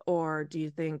money, or do you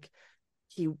think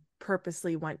he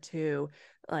purposely went to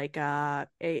like a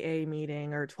AA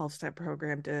meeting or 12-step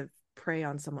program to prey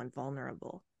on someone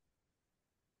vulnerable?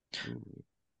 Ooh.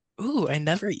 Ooh, I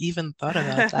never even thought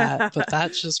about that, but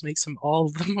that just makes him all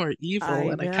the more evil,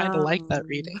 I and I kind of like that know.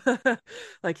 reading.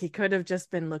 Like he could have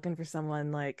just been looking for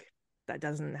someone like that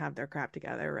doesn't have their crap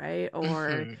together, right?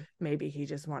 Or hmm maybe he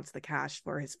just wants the cash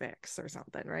for his fix or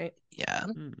something, right? Yeah.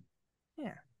 Hmm.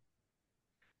 Yeah.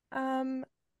 Um,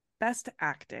 best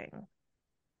acting.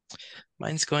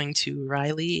 Mine's going to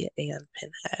Riley and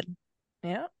Pinhead.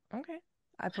 Yeah, okay.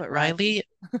 I put Riley. Riley,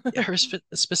 her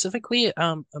specifically,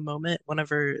 a moment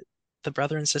whenever the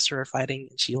brother and sister are fighting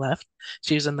and she left,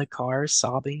 she was in the car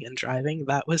sobbing and driving.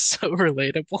 That was so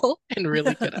relatable and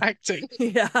really good acting.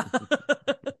 Yeah.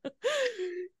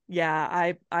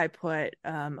 Yeah, I put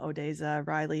Odessa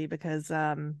Riley because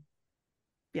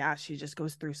yeah, she just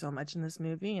goes through so much in this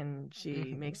movie and she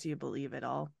Hmm. makes you believe it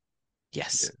all. Yeah,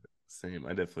 Yes. same.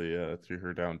 I definitely threw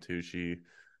her down too. She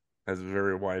has a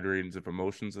very wide range of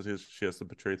emotions that she has to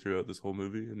portray throughout this whole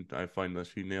movie, and I find that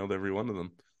she nailed every one of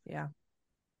them. Yeah.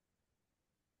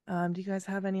 Do you guys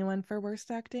have anyone for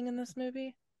worst acting in this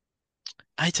movie?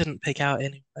 I didn't pick out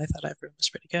anyone. I thought everyone was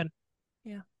pretty good.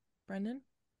 Yeah. Brendan?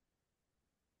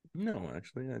 No,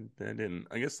 actually, I didn't.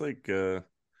 I guess like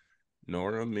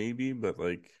Nora maybe, but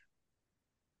like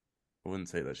I wouldn't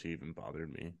say that she even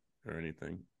bothered me or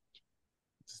anything.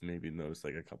 Just maybe noticed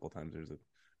like a couple times there's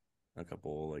a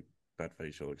couple like bad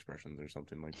facial expressions or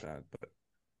something like that, but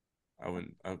I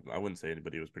wouldn't say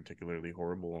anybody was particularly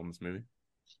horrible on this movie.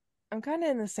 I'm kind of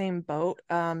in the same boat.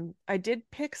 I did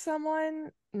pick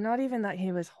someone, not even that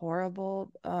he was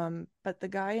horrible, but the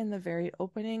guy in the very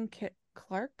opening, Kit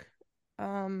Clark,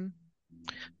 um,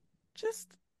 just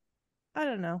I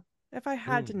don't know. If I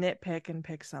had Oh, to nitpick and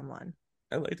pick someone,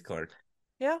 I liked Clark.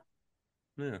 yeah,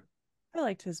 Yeah. I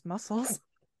liked his muscles.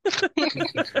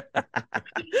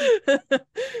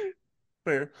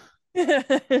 Fair.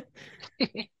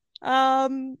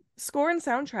 Score and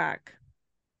soundtrack.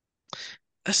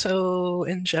 So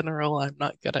in general, I'm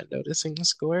not good at noticing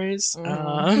scores.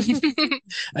 Mhm.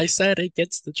 I said it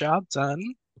gets the job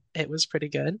done. It was pretty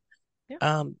good. Yeah,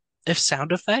 Um, if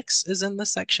sound effects is in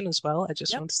this section as well, I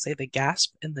just yep. want to say the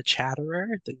gasp and the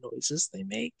chatterer, the noises they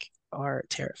make are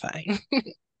terrifying.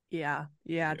 Yeah,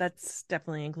 Yeah. that's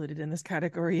definitely included in this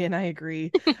category, and I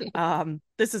agree.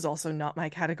 This is also not my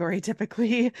category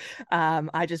typically.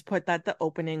 I just put that the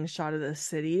opening shot of the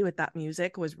city with that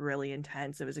music was really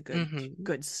intense. It was a Hmm.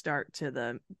 good start to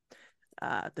the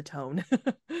tone.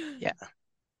 Yeah.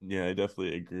 Yeah, I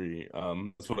definitely agree.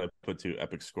 That's what I put to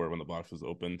epic score when the box was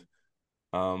opened.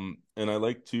 And I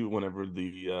like to whenever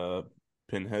the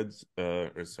pinheads,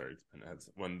 or sorry, pinheads,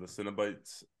 when the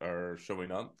Cinnabites are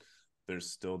showing up, there's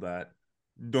still that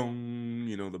dong,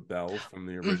 the bell from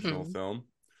the original Hmm. film.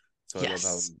 So I love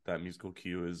how Yes. that musical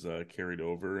cue is carried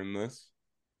over in this.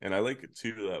 And I like it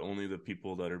too that only the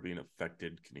people that are being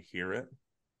affected can hear it.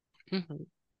 Hmm.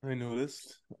 I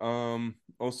noticed.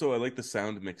 Also I like the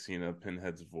sound mixing of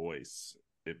Pinhead's voice.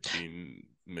 It being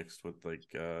mixed with like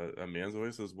a man's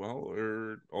voice as well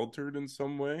or altered in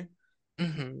some way.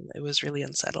 It was really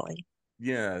unsettling.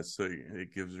 Yeah, so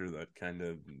it gives her that kind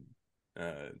of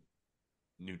uh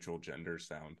neutral gender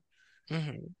sound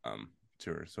Hmm.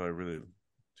 to her. So I really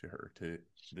to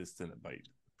this Cenobite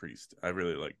priest. I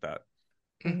really like that.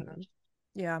 Mhm.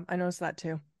 Yeah, I noticed that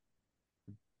too.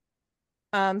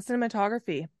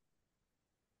 Cinematography.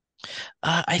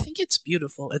 I think it's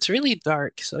beautiful. It's really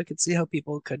dark, so I could see how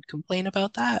people could complain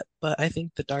about that, but I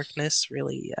think the darkness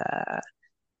really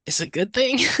is a good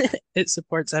thing. It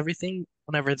supports everything.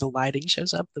 Whenever the lighting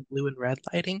shows up, the blue and red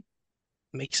lighting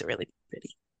makes it really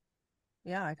pretty.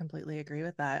 Yeah, I completely agree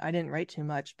with that. I didn't write too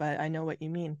much, but I know what you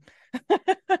mean.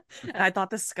 And I thought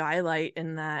the skylight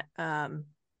in that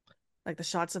like the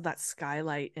shots of that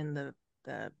skylight in the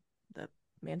the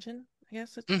mansion, I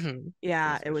guess it's Hmm.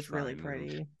 yeah, It's it the was really shrine room.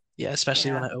 pretty. Yeah,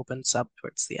 especially when Yeah. it opens up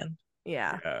towards the end.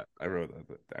 Yeah. Yeah, I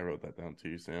wrote that down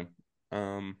too, Sam.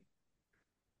 Um,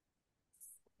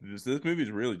 this movie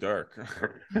is really dark.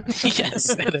 Yes,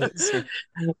 it is.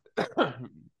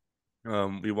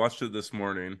 We watched it this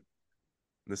morning,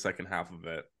 the second half of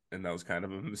it, and that was kind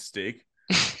of a mistake.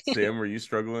 Sam, were you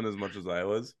struggling as much as I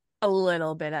was? A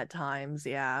little bit at times,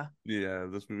 yeah. Yeah,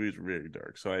 this movie is really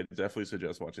dark, so I definitely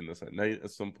suggest watching this at night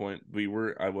at some point.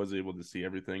 I was able to see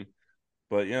everything,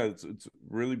 but yeah, it's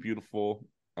really beautiful.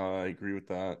 I agree with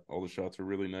that. All the shots are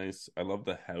really nice. I love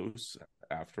the house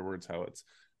afterwards, how it's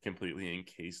completely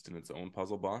encased in its own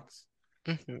puzzle box,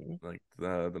 Hmm. like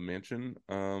the mansion.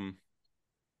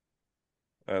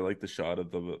 I like the shot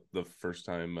of the first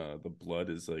time the blood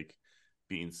is like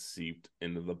being seeped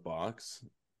into the box.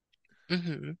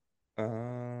 Hmm.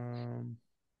 Um,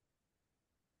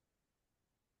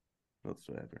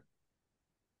 whatsoever.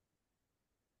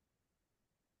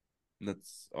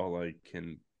 That's all I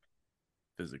can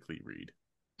physically read.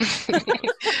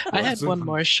 I had What's one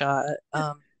more shot.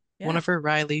 Yeah. Whenever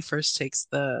Riley first takes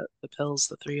the pills,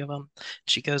 the three of them,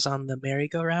 she goes on the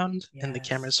merry-go-round, and the Yes.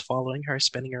 camera's following her,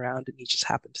 spinning around, and you just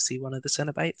happen to see one of the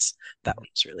Cenobites. That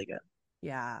one's really good.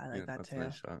 Yeah, I like Yeah, that that's a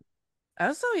nice too. shot. I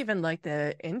also even like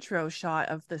the intro shot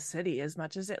of the city as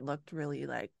much as it looked really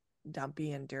like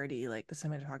dumpy and dirty, like the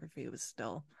cinematography was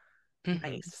still Hmm.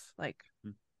 nice. Like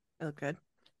it looked good.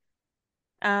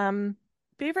 Um,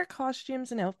 Favorite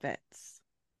costumes and outfits.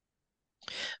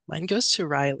 Mine goes to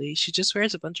Riley. She just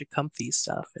wears a bunch of comfy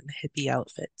stuff and hippie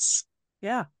outfits.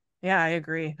 Yeah. Yeah, I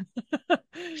agree.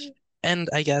 And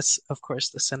I guess, of course,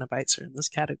 the Cenobites are in this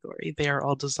category. They are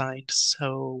all designed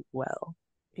so well.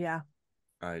 Yeah,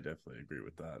 I definitely agree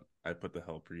with that. I put the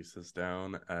Hell Priestess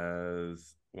down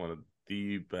as one of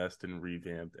the best and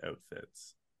revamped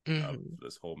outfits of Hmm.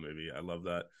 this whole movie. I love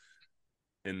that.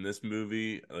 In this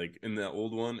movie, like in the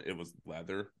old one, it was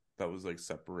leather that was like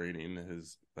separating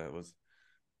his, that was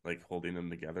like holding them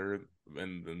together.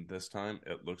 And then this time,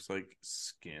 it looks like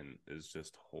skin is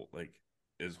just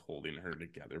is holding her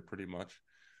together pretty much.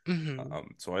 Hmm.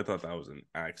 So I thought that was an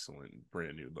excellent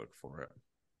brand new look for it.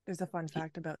 there's a fun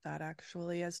fact about that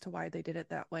actually as to why they did it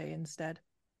that way instead.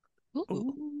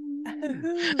 Ooh.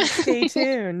 Oh, Stay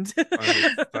tuned. I'm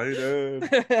excited.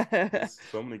 There's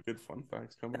so many good fun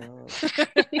facts coming up.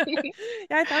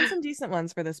 Yeah, I found some decent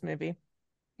ones for this movie.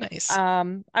 Nice.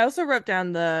 I also wrote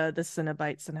down the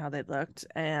Cinnabites and how they looked,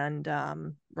 and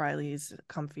Riley's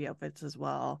comfy outfits as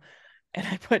well. And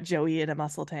I put Joey in a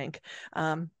muscle tank.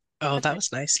 Um, Oh, that's that it.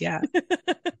 was nice. Yeah.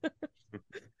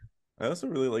 I also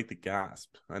really like the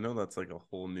gasp. I know that's like a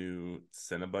whole new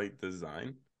Cenobite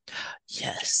design.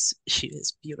 Yes, she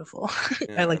is beautiful.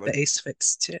 I Yeah, I like like. the ace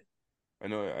fix too. I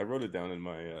know I wrote it down in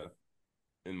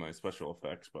my special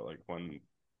effects, but like when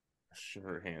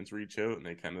her hands reach out and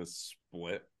they kind of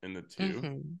split into two.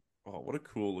 Hmm. Oh, what a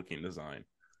cool looking design.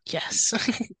 Yes.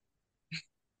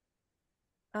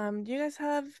 Do you guys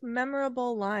have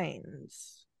memorable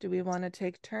lines? Do we want to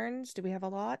take turns? Do we have a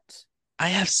lot? I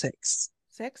have six.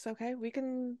 Six? Okay, we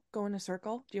can go in a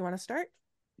circle. Do you want to start?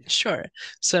 Yeah. Sure.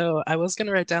 So I was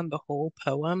gonna write down the whole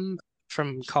poem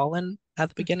from Colin at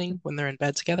the beginning when they're in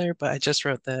bed together, but I just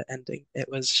wrote the ending. It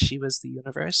was She Was the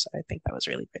Universe. I think that was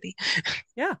really pretty.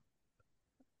 Yeah,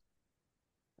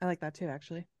 I like that too,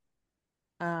 actually.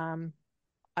 Um,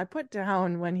 I put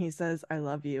down when he says "I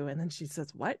love you," and then she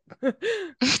says "What?"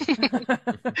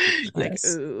 Like, Yes.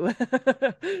 ooh.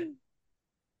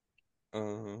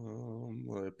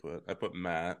 What I put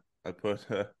Matt. I put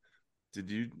did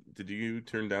you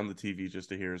turn down the TV just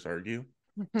to hear us argue?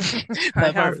 I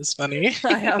That part have was funny.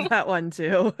 I have that one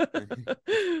too.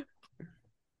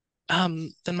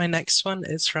 Then my next one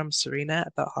is from Serena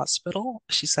at the hospital.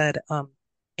 She said,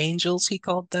 angels, he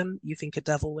called them. You think a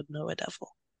devil would know a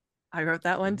devil. I wrote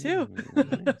that one too. Ooh,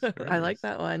 Mhm. nice, very I like nice.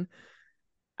 that one.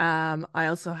 I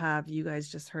also have you guys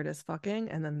just heard us fucking,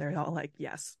 and then they're all like,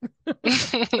 yes.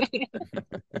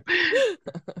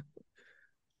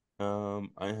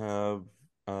 I have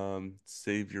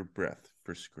save your breath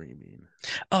for screaming.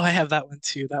 Oh, I have that one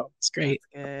too. That one's great.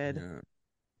 That's good. Yeah.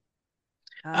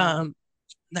 Um, Um,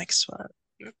 Next one.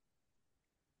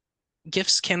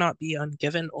 Gifts cannot be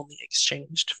ungiven, only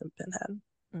exchanged from Pinhead.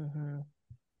 mhm.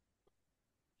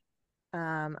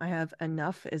 I have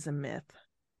enough is a myth.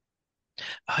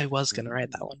 I was gonna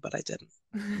write that Ooh, one, but I didn't.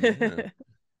 yeah.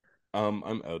 I'm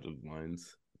out of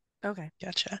lines. Okay.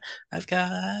 Gotcha. I've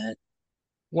got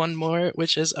one more,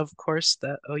 which is, of course,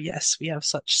 the oh yes, we have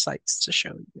such sights to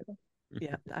show you.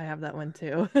 Yeah, I have that one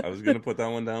too. I was gonna put that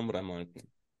one down, but I'm like,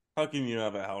 how can you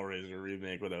have a Hellraiser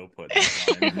remake without putting that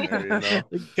line in there, you know?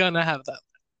 Gonna have that.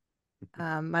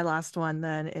 My last one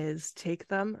then is take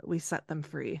them, we set them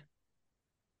free.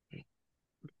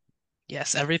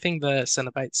 Yes, everything the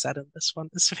Cenobite said in this one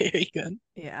is very good.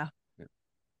 Yeah.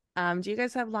 Do you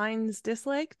guys have lines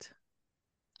disliked?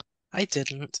 I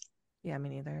didn't. Yeah, me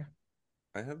neither.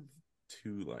 I have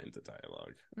two lines of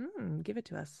dialogue. Give it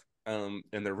to us. And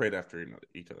they're right after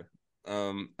each other.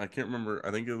 I can't remember.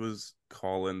 I think it was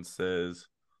Colin says,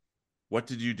 "What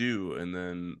did you do?" And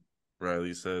then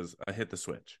Riley says, "I hit the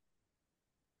switch."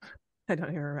 I don't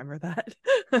even remember I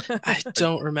that. I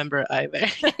don't remember either.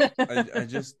 I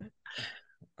just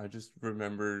I just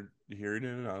remembered hearing it,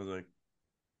 and I was like,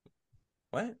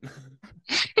 "What?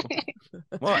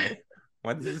 Why?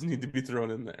 Why does this need to be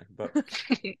thrown in there?" But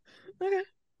Okay.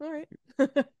 All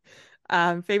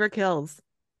right. Favorite kills.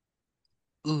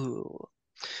 Ooh.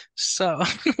 So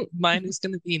mine is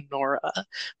gonna be Nora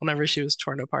whenever she was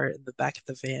torn apart in the back of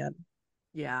the van.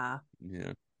 Yeah,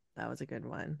 yeah, that was a good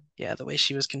one. Yeah, the way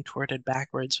she was contorted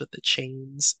backwards with the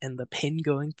chains and the pin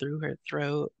going through her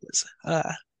throat was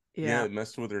yeah, Yeah. it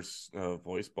messed with her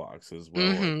voice box as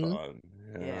well. I hmm thought,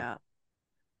 yeah. Yeah.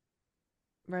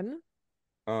 Brendan?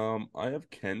 I have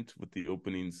Kent with the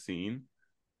opening scene.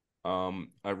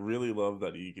 I really love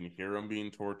that you can hear him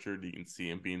being tortured, you can see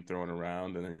him being thrown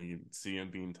around, and then you can see him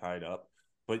being tied up,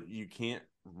 but you can't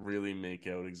really make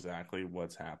out exactly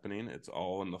what's happening. It's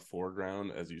all in the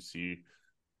foreground as you see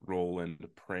Roland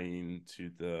praying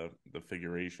to the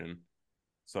figuration.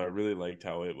 So I really liked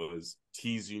how it was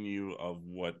teasing you of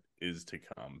what is to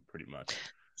come, pretty much.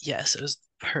 Yes, it was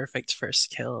perfect first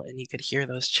kill, and you could hear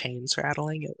those chains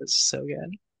rattling. It was so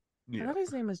good. I Yeah. thought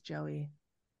his name was Joey.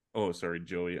 Oh, sorry,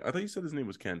 Joey. I thought you said his name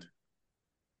was Kent.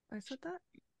 I said that?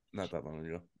 Not that long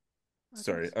ago. I thought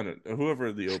Sorry, I don't know. Whoever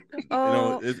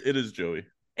Oh, it is Joey.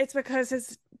 it's because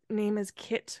his name is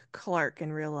Kit Clark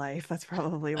in real life. That's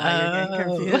probably why you're getting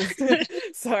Oh, confused.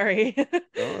 Sorry.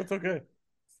 Oh, that's okay.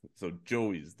 So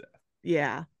Joey's death.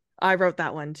 Yeah. I wrote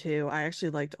that one too. I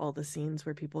actually liked all the scenes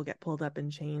where people get pulled up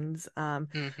in chains.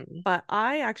 hmm. But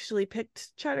I actually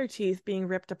picked Cheddar Teeth being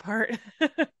ripped apart.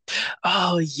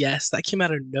 Oh yes, that came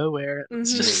out of nowhere.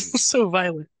 It's Hmm. Was just so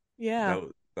violent. Yeah.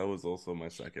 that was also my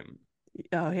second.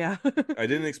 Oh yeah. I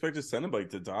didn't expect a Cenobite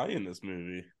to die in this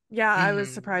movie. Yeah, I was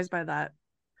Hmm. surprised by that.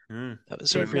 Hmm. That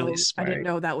was Didn't really know. I didn't smart.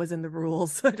 know that was in the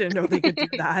rules. I didn't know they could do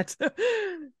that.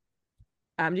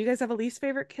 Do you guys have a least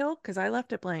favorite kill? Because I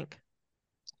left it blank.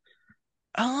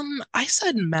 I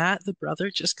said Matt, the brother,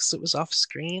 just because it was off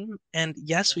screen. And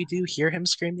yes, we do hear him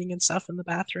screaming and stuff in the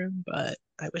bathroom, but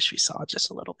I wish we saw just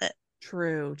a little bit.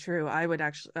 True, true. I would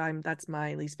actually, that's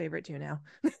my least favorite too now.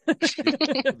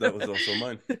 Yep, that was also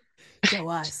mine.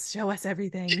 Show us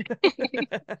everything.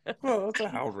 Well, it's a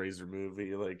Hellraiser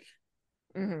movie. Like,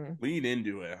 Hmm. lean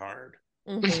into it hard.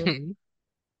 Hmm.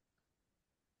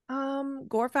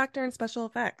 Gore factor and special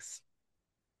effects.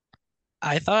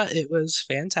 I thought it was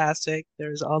fantastic.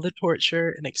 There's all the torture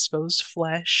and exposed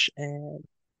flesh, and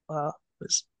it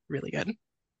was really good.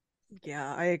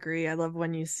 Yeah, I agree. I love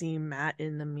when you see Matt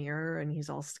in the mirror and he's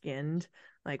all skinned,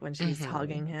 like when she's Hmm.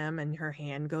 hugging him and her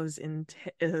hand goes into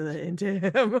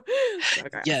him. So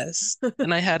gross. Yes.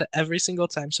 And I had every single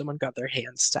time someone got their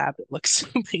hand stabbed, it looks so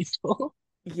painful.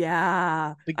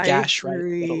 Yeah, The I gash right in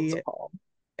the middle of agree. the palm.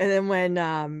 And then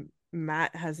when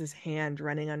Matt has his hand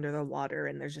running under the water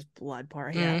and there's just blood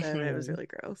pouring out of it, it was Hmm. really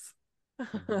gross.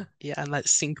 Mhm. Yeah, and that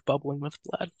sink bubbling with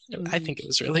blood. I Hmm. think it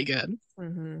was really good.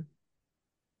 Hmm.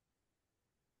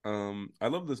 I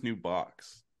love this new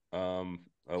box.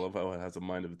 I love how it has a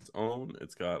mind of its own.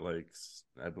 It's got like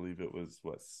I believe it was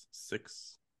what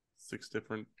six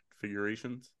different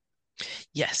figurations.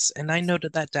 Yes, and I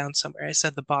noted that down somewhere. I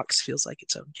said the box feels like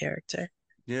its own character.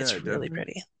 Yeah, It's really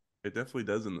pretty. it definitely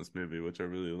does in this movie, which I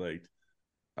really liked.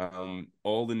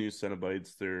 All the new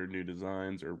Cenobites, their new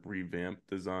designs or revamped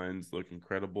designs look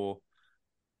incredible.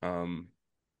 Um,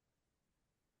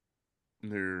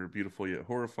 they're beautiful yet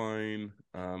horrifying.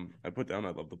 I put down I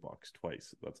love the box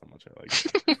twice. That's how much I liked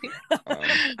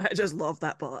it. I just love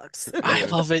that box. I Yeah,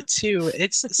 love it too.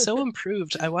 It's so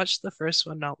improved. I watched the first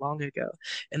one not long ago,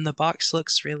 and the box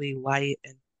looks really light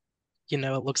and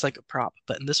it looks like a prop,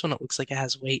 but in this one it looks like it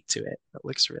has weight to it. It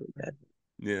looks really good.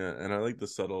 yeah, and I like the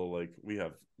subtle like we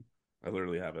have. I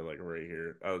literally have it like right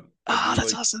here. Oh,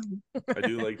 that's awesome. I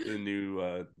do like the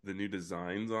new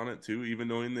designs on it too, even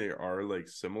knowing they are like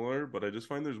similar, but I just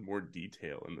find there's more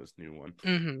detail in this new one.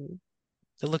 Hmm.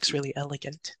 It looks really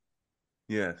elegant.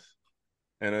 Yes.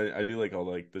 And I do like all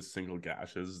like the single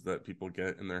gashes that people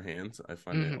get in their hands. I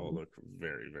find they all Hmm. look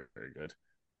very, very, very good.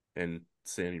 And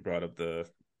Sammy brought up the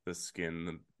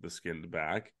skinned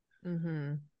back.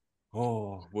 Hmm.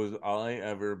 Oh, was I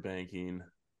ever banking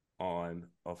on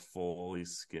a fully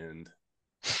skinned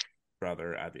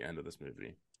brother at the end of this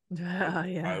movie? I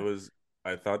I Yeah. was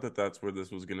I thought that that's where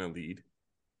this was gonna lead.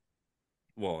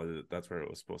 Well, that's where it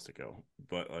was supposed to go.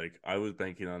 But like I was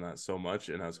banking on that so much,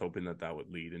 and I was hoping that that would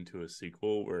lead into a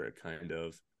sequel where it kind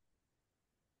of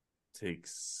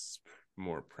takes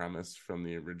more premise from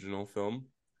the original film,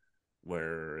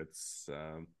 where it's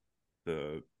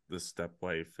the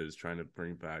stepwife is trying to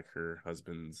bring back her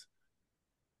husband's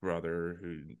brother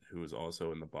who was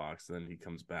also in the box. Then he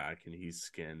comes back and he's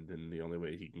skinned, and the only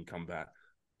way he can come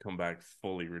back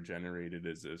fully regenerated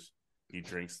is if he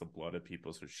drinks the blood of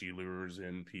people. So she lures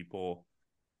in people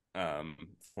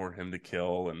for him to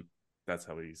kill, and that's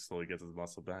how he slowly gets his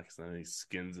muscle back. So then he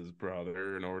skins his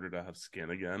brother in order to have skin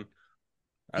again.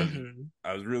 I was Hmm.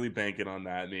 I was really banking on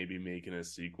that, maybe making a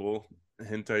sequel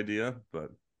hint idea,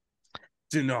 but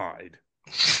denied.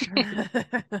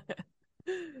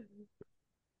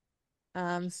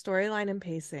 Storyline and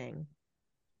pacing.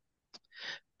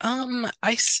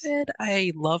 I said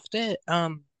I loved it.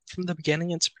 From the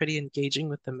beginning, it's pretty engaging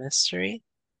with the mystery.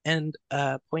 And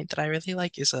a point that I really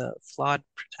like is a flawed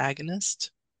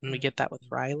protagonist. And we get that with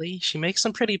Riley. She makes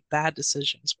some pretty bad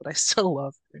decisions, but I still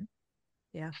love her.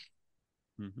 Yeah.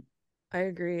 Mm-hmm. I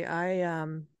agree.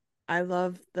 I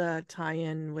love the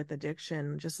tie-in with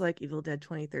addiction, just like Evil Dead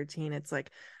 2013. It's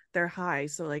like they're high,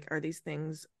 so like are these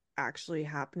things actually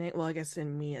happening? Well, I guess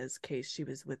in Mia's case she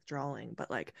was withdrawing,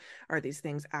 but like are these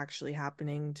things actually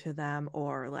happening to them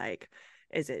or like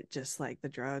is it just like the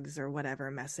drugs or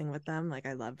whatever messing with them? Like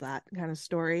I love that kind of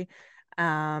story.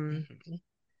 Um, Mhm.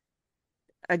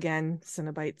 Again,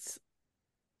 Cenobites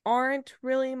aren't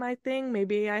really my thing.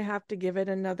 Maybe I have to give it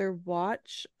another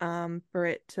watch for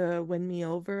it to win me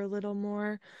over a little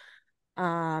more.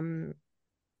 Um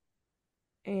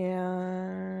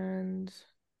and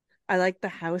I like the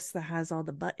house that has all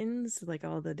the buttons, like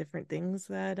all the different things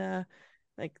that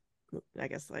like I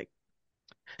guess like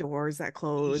doors that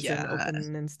close and Yeah,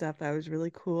 open and stuff. That was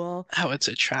really cool. how it's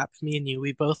a trap. Me and you,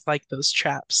 we both like those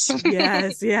traps.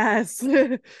 Yes, yes.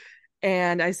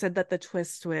 And I said that the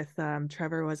twist with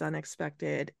Trevor was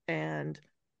unexpected. And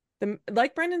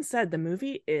like Brendan said, the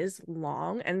movie is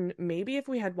long. And maybe if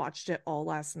we had watched it all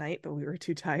last night, but we were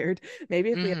too tired, maybe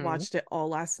if we had Hmm. watched it all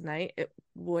last night, it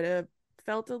would have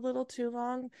felt a little too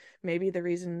long. Maybe the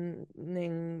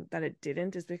reasoning that it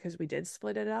didn't is because we did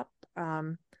split it up.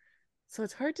 So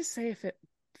it's hard to say if it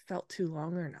felt too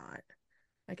long or not.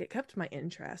 Like it kept my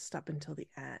interest up until the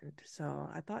end. So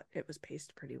I thought it was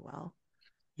paced pretty well.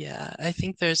 Yeah, I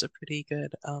think there's a pretty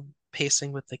good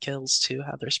pacing with the kills too,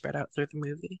 how they're spread out through the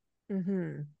movie.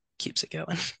 Mm-hmm. Keeps it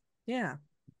going. Yeah.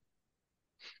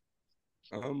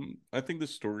 I think the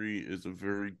story is a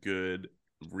very good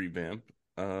revamp.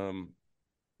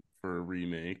 For a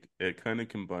remake. It kind of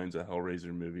combines a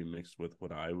Hellraiser movie mixed with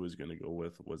what I was gonna go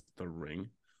with was The Ring.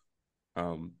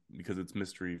 Because it's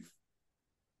mystery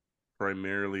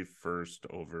primarily first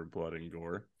over blood and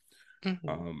gore. Hmm.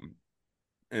 Um,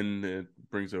 and it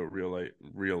brings out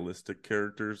realistic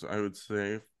characters, I would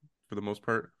say, for the most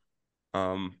part.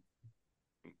 Um,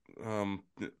 um,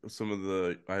 some of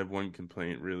the I have one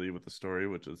complaint really with the story,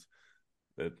 which is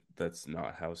that's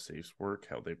not how safes work,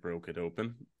 how they broke it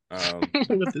open.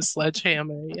 With the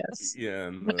sledgehammer, yes. Yeah,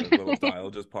 and the little dial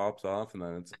just pops off, and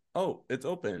then it's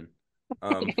open.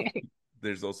 Um,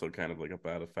 there's also kind of like a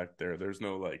bad effect there. There's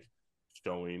no like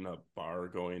showing a bar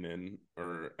going in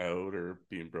or out or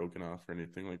being broken off or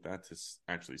anything like that to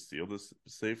actually seal this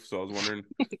safe. So I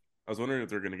was wondering if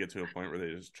they're going to get to a point where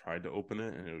they just tried to open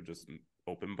it and it would just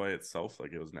open by itself,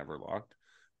 like it was never locked.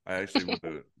 I actually would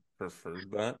have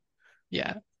preferred that.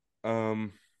 Yeah.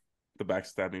 Um, the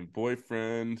backstabbing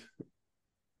boyfriend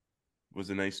was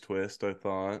a nice twist, I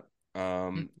thought.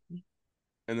 Um, Mhm.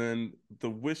 and then the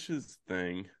wishes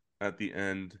thing at the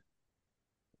end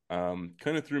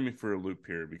kind of threw me for a loop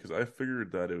here because I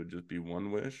figured that it would just be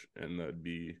one wish and that'd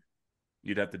be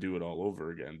you'd have to do it all over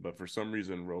again. But for some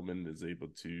reason, Roman is able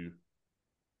to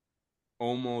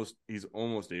he's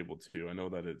almost able to. I know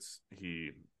that it's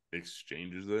he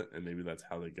exchanges it, and maybe that's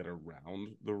how they get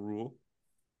around the rule.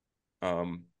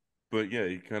 Um, but yeah,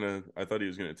 he kind of I thought he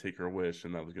was gonna take her wish,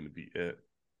 and that was gonna be it.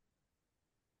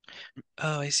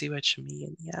 Oh, I see what you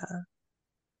mean. Yeah.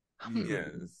 Yeah,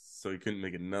 Hmm. so he couldn't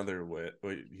make another wish.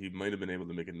 He might have been able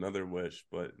to make another wish,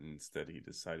 but instead he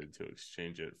decided to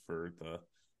exchange it for the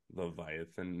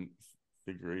Leviathan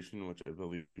figuration, which I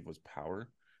believe was power.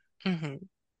 Hmm.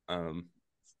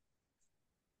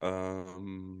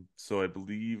 Um, so I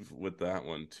believe with that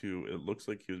one too, it looks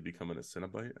like he was becoming a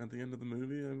Cenobite at the end of the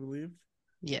movie, I believe.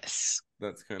 Yes.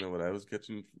 That's kind of what I was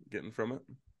getting from it.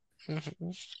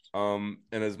 Hmm.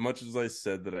 And as much as I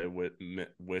said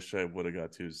that wish I would have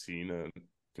got to have seen a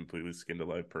completely skinned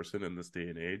alive person in this day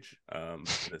and age,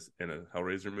 in a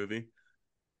Hellraiser movie,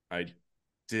 I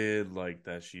did like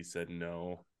that she said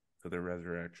no to the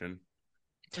resurrection.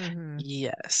 Mm-hmm.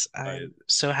 Yes, I I'm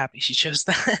so happy she chose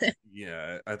that.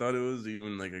 Yeah, I thought it was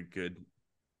even like a good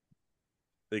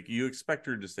like you expect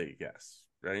her to say yes,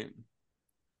 right?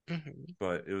 Hmm.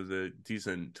 But it was a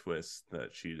decent twist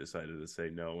that she decided to say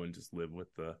no and just live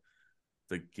with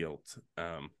the guilt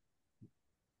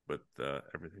with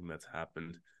everything that's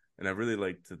happened. And I really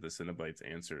liked the Cenobite's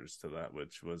answers to that,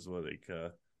 which was like,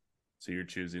 so you're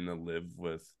choosing to live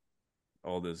with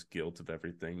all this guilt of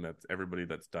everything that's everybody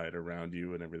that's died around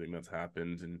you and everything that's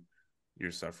happened, and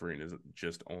your suffering is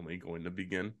just only going to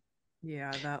begin.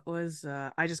 Yeah, that was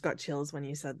I just got chills when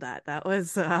you said that. That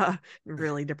was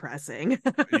really depressing.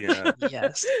 Yeah,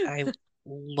 Yes, I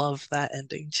love that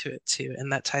ending to it too.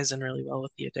 And that ties in really well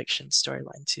with the addiction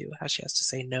storyline too, how she has to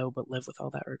say no but live with all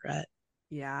that regret.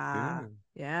 Yeah. yeah,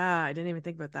 Yeah, I didn't even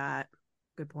think about that.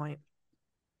 Good point.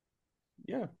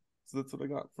 yeah. So that's what I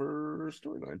got for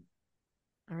storyline.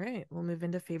 All right, we'll move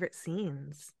into favorite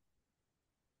scenes.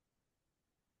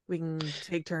 We can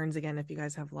take turns again if you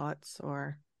guys have lots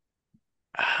or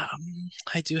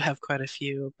I do have quite a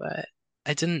few, but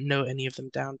I didn't note any of them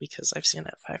down because I've seen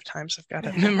it 5 times. I've got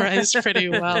it memorized pretty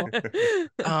well.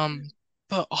 Um,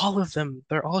 but all of them,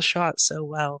 they're all shot so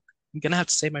well. I'm gonna have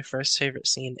to say my first favorite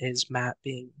scene is Matt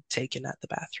being taken at the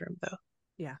bathroom, though.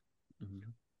 Yeah.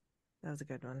 That was a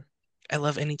good one. I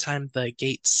love anytime the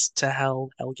gates to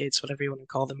hell gates, whatever you want to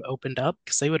call them, opened up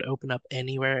because they would open up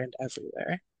anywhere and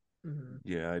everywhere. Mm-hmm.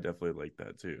 Yeah, I definitely like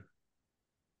that too.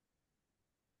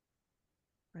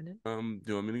 Brendan? Do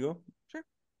you want me to go? Sure.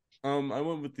 I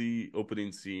went with the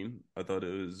opening scene. I thought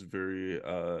it was very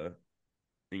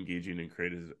engaging and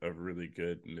created a really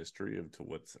good mystery of to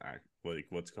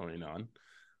what's going on,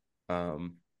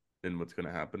 um, and what's going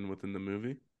to happen within the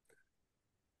movie.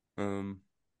 Um,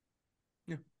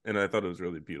 yeah, and I thought it was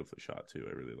really beautifully shot too.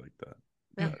 I really liked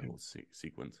Yeah. that Mhm. whole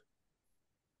sequence.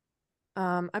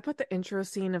 I put the intro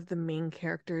scene of the main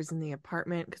characters in the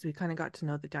apartment because we kind of got to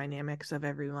know the dynamics of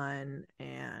everyone,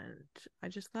 and I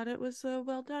just thought it was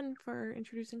well done for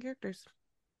introducing characters.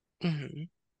 Mhm.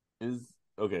 Is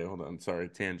okay. Hold on. Sorry,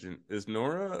 tangent. Is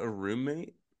Nora a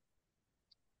roommate?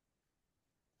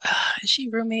 Is she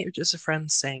roommate or just a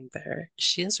friend staying there?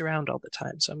 She is around all the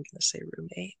time, so I'm gonna say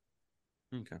roommate.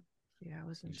 Okay. Yeah, I I'm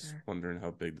wasn't just sure. wondering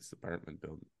how big this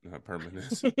apartment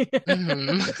is.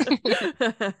 Hmm. Do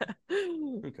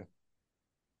Okay.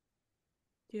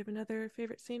 you have another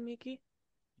favorite scene, Miki?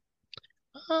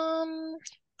 Um,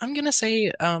 I'm gonna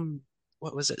say,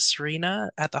 what was it?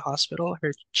 Serena at the hospital.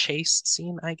 Her chase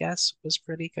scene, I guess, was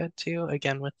pretty good too.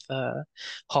 Again, with the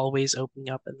hallways opening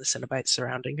up and the Cenobites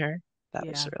surrounding her. That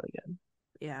was Yeah, really good.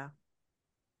 yeah,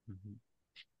 Mhm.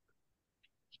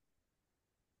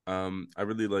 I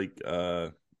really like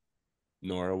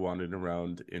Nora wandering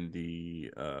around in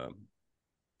the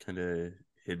kind of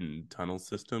hidden tunnel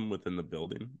system within the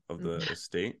building of the hmm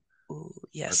estate. Ooh,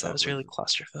 I yes, that thought was really was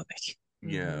claustrophobic.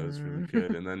 Yeah, it was really hmm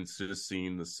good. And then just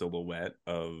seeing the silhouette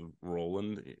of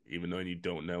Roland, even though you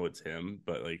don't know it's him,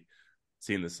 but like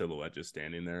seeing the silhouette just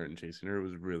standing there and chasing her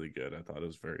was really good. I thought it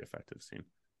was a very effective scene.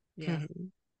 Yeah.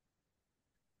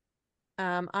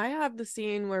 I have the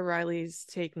scene where Riley's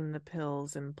taking the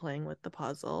pills and playing with the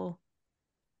puzzle.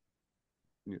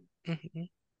 Yeah. Mhm.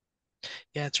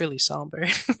 Yeah, it's really somber.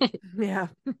 Yeah.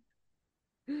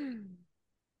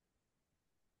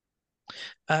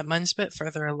 Mine's a bit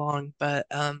further along, but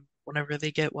whenever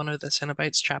they get one of the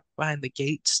Cenobites trapped behind the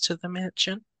gates to the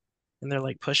mansion, and they're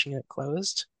like pushing it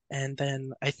closed, and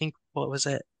then I think what was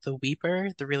it, the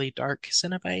Weeper, the really dark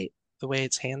Cenobite, the way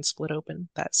its hand split open,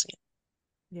 that scene.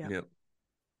 Yeah. Yeah.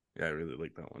 Yeah, I really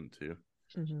like that one too.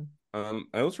 hmm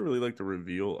I also really like the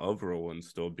reveal of Roland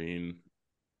still being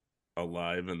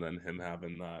alive and then him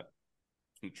having that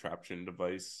contraption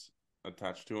device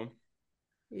attached to him.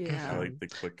 I Yeah. Hmm. like the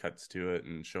quick cuts to it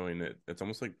and showing it. It's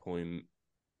almost like pulling.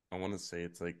 I want to say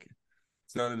it's like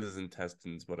it's not in his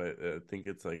intestines, but I think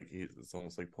it's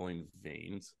almost like pulling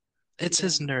veins. It's Yeah.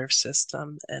 his nerve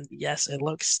system, and yes, it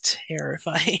looks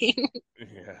terrifying.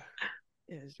 Yeah.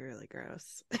 It was really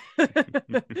gross.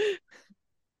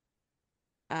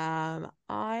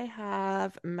 I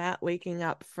have Matt waking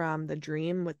up from the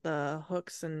dream with the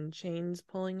hooks and chains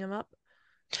pulling him up.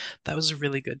 That was a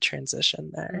really good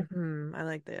transition there. I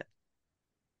liked it.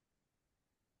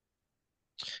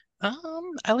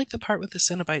 I like the part with the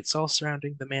Cenobites all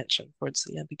surrounding the mansion towards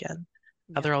the end again.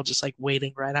 How Yeah. they're all just like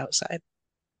waiting right outside.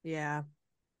 Yeah.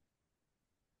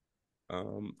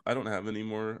 I don't have any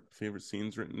more favorite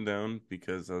scenes written down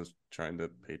because I was trying to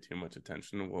pay too much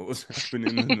attention to what was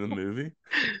happening in the movie.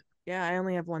 Yeah, I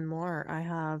only have one more. I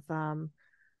have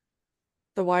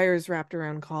the wires wrapped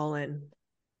around Colin.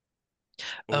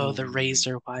 Oh, the Oh,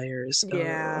 razor wires. Oh,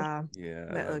 Yeah. yeah,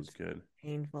 That that was looked good.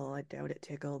 painful. I doubt it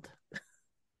tickled.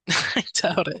 I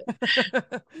doubt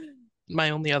it.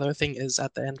 My only other thing is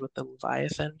at the end with the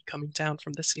Leviathan coming down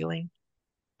from the ceiling.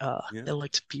 Yeah. It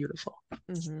looked beautiful.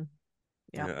 hmm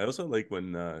Yeah. Yeah, I also like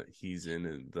when he's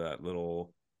that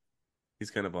little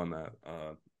he's kind of on that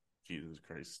Jesus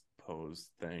Christ pose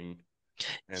thing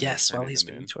and they're Yes, while turning he's him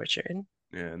being in. tortured.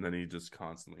 Yeah, and then he just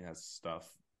constantly has stuff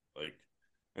like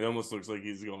it almost looks like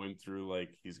he's going through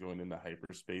like he's going into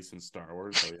hyperspace in Star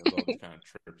Wars, how he has all these kind of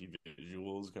trippy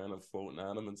visuals kind of floating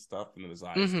at him and stuff, and then his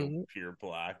eyes go Hmm. pure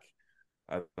black.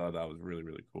 I thought that was really,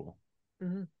 really cool.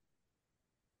 hmm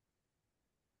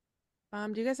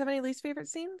do you guys have any least favorite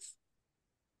scenes?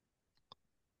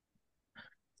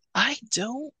 I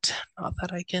don't, not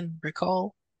that I can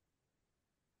recall.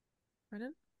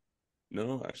 Brennan?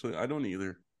 No, actually, I don't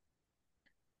either.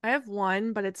 I have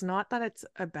one, but it's not that it's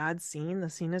a bad scene. The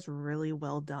scene is really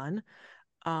well done.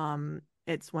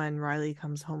 It's when Riley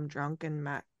comes home drunk and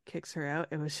Matt kicks her out.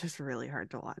 It was just really hard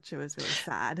to watch. It was really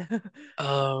sad.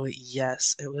 Oh,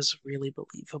 yes, it was really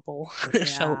believable. It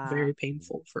felt Yeah. very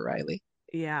painful for Riley.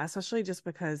 Yeah, especially just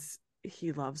because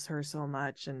he loves her so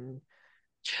much and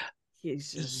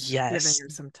he's just giving Yes. her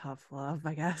some tough love,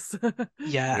 I guess.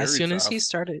 Yeah, as Very soon as tough. he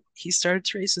started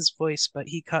to raise his voice, but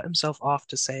he cut himself off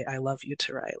to say "I love you"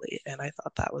 to Riley, and I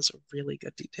thought that was a really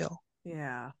good detail.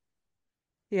 Yeah.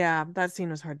 Yeah, that scene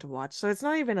was hard to watch. So it's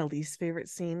not even a least favorite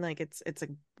scene. Like it's a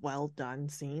well done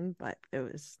scene, but it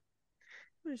was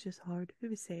just hard. It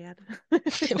was sad.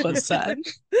 It was sad.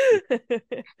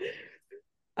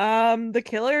 The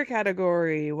killer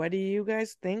category. What do you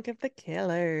guys think of the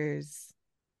killers?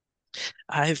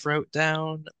 I've wrote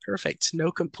down perfect,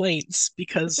 no complaints,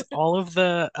 because all of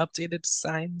the updated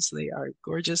signs, they are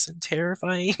gorgeous and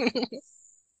terrifying.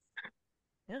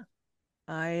 Yeah.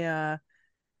 I uh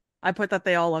I put that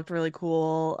they all looked really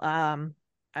cool.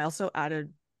 I also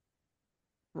added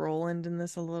Roland in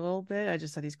this a little bit. I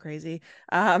just said he's crazy.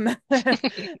 Um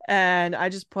and I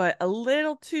just put a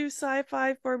little too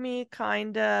sci-fi for me,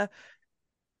 kinda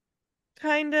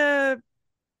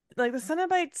like the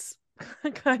Cenobites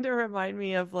kind of remind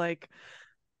me of like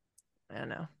I don't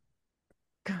know,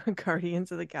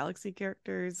 Guardians of the Galaxy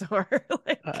characters or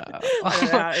like I don't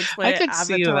know Uh, how to I explain it, could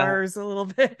see that. avatars a little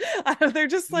bit. They're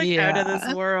just like out of this Yeah.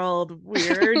 world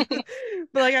weird.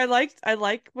 But like I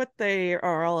like what they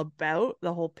are all about,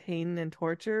 the whole pain and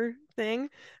torture thing.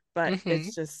 But hmm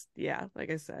it's just yeah, like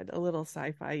I said, a little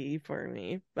sci-fi for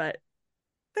me. But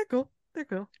they're cool. They're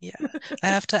cool. Yeah. I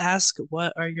have to ask,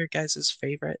 what are your guys'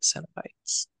 favorite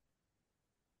Cenobites?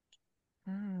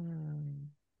 Hmm.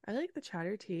 I like the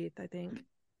chatter teeth, I think.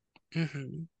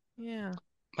 hmm Yeah.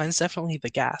 Mine's definitely the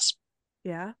gasp.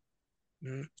 Yeah.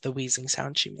 The wheezing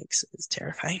sound she makes is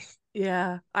terrifying.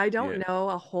 Yeah, I don't Yeah. know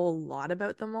a whole lot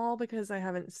about them all because I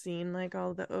haven't seen like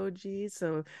all the OGs.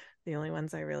 So the only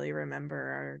ones I really remember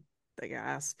are the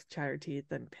Gasp, Chatter Teeth,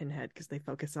 and Pinhead because they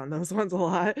focus on those ones a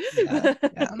lot. Yeah,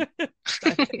 yeah.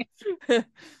 But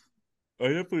I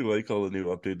definitely like all the new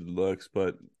updated looks,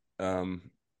 but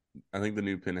um I think the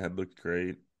new Pinhead looked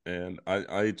great. And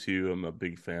I too am a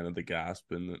big fan of the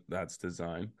Gasp and that's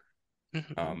design.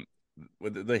 hmm Um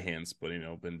with the hand splitting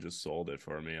open just sold it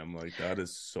for me. I'm like, that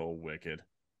is so wicked.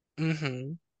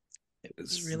 hmm It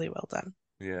was It's really well done.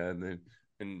 yeah, and then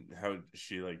and how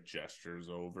she like gestures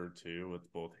over too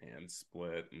with both hands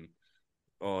split and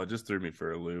oh, it just threw me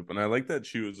for a loop. And I like that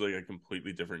she was like a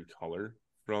completely different color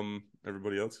from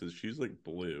everybody else because she's like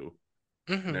blue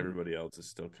and hmm everybody else is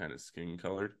still kind of skin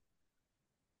colored.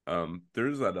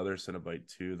 There's that other Cenobite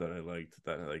too that I liked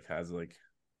that like has like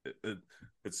it, it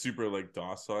it's super like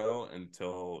docile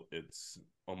until it's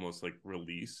almost like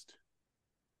released.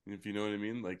 If you know what I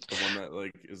mean, like the one that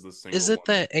like is the Is single it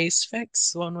one that the Ace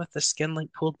Fix, the one with the skin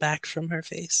like pulled back from her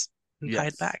face and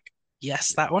tied yes, back?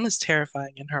 Yes, that one is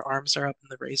terrifying, and her arms are up in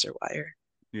the razor wire.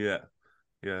 yeah,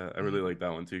 yeah, I really Mm. like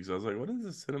that one too because I was like, what is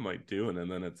this Cinnamite doing?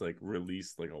 And then it's like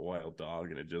released like a wild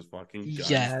dog and it just fucking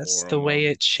guns Yes, for the him. way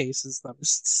it chases them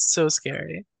is so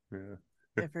scary. Yeah.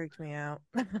 it freaked me out.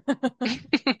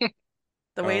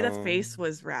 The way the Um, face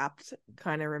was wrapped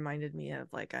kind of reminded me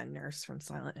of like a nurse from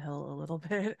Silent Hill a little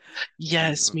bit.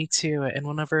 Yes, yeah. me too. And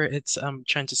whenever it's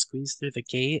trying to squeeze through the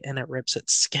gate and it rips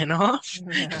its skin off.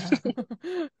 Yeah.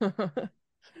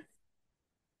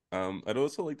 I'd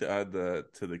also like to add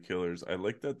that to the killers. I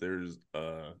like that there's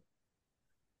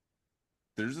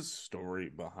a story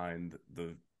behind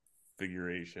the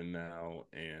figuration now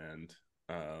and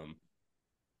um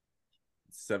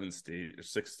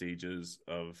 6 stages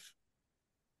of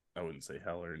I wouldn't say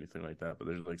hell or anything like that, but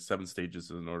there's like 7 stages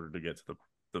in order to get to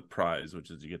the prize, which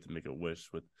is you get to make a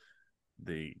wish with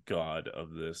the god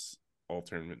of this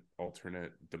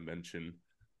alternate dimension.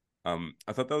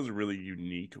 I thought that was a really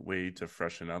unique way to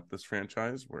freshen up this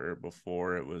franchise, where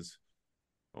before it was,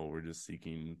 oh, we're just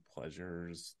seeking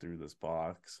pleasures through this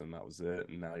box, and that was it.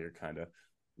 And now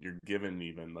you're given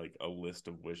even like a list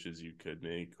of wishes you could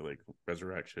make, like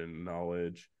resurrection,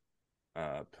 knowledge,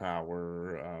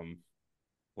 power,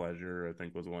 pleasure. I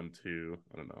think was one too.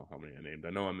 I don't know how many I named. I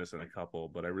know I'm missing a couple,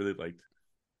 but I really liked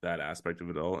that aspect of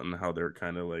it all and how they're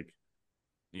kind of like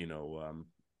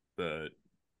the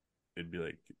it'd be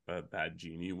like bad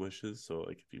genie wishes. So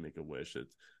like if you make a wish,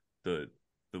 the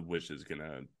the wish is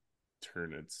gonna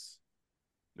turn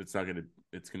it's not gonna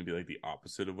it's gonna be like the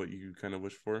opposite of what you kind of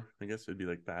wish for. I guess it'd be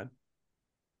like bad.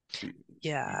 You,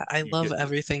 Yeah, I you love get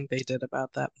everything they did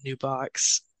about that new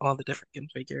box, all the different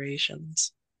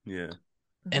configurations. yeah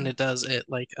And Mhm. it does it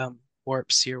like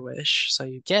warps your wish. So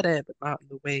you get it, but not in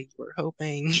the way you were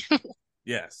hoping.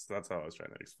 yes that's how I was trying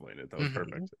to explain it. That was hmm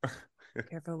perfect.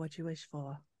 Careful what you wish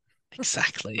for.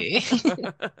 Exactly.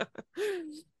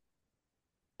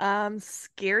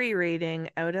 Scary rating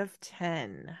out of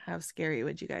 10. How scary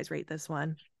would you guys rate this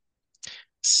one?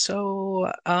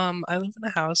 I live in a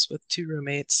house with two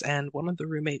roommates, and one of the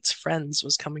roommates' friends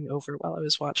was coming over while I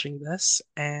was watching this,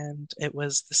 and it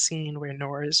was the scene where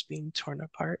Nora is being torn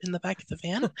apart in the back of the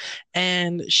van,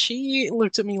 and she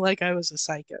looked at me like I was a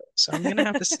psycho. So I'm gonna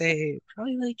have to say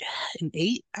probably like an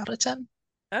 8 out of 10.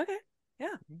 Okay.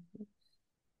 Yeah.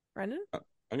 Brendan?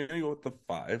 I'm gonna go with the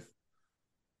five.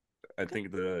 I Okay.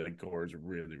 think the gore is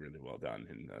really, really well done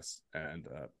in this, and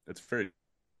it's very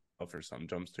well for some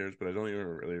jump scares, but I don't even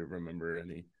really remember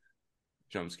any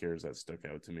jump scares that stuck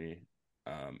out to me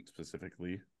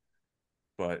specifically.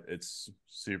 But it's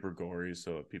super gory,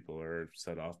 so if people are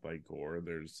set off by gore,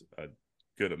 there's a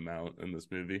good amount in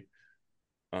this movie.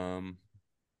 Um,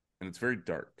 and it's very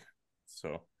dark,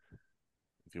 so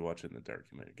if you watch it in the dark,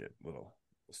 you might get a little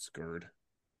scared.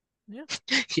 Yeah.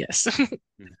 Yes,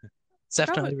 it's Probably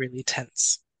definitely really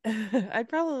tense. I'd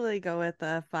probably go with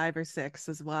a 5 or 6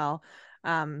 as well.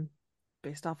 Um,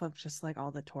 Based off of just like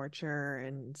all the torture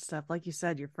and stuff. Like you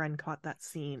said, your friend caught that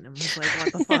scene and was like,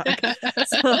 what the fuck?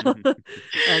 So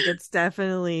like it's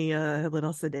definitely a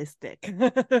little sadistic.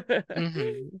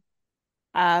 hmm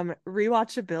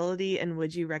Rewatchability and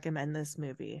would you recommend this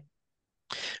movie?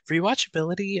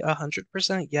 Rewatchability,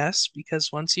 100% yes,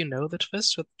 because once you know the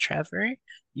twist with Trevor,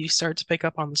 you start to pick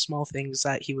up on the small things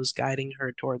that he was guiding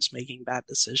her towards making bad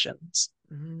decisions.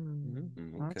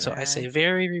 So I Okay. say Okay.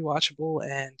 very rewatchable,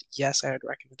 and yes, I would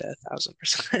recommend it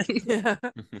 1,000%. Yeah.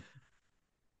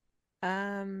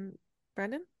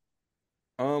 Brendan?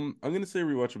 I'm gonna say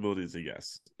rewatchability is a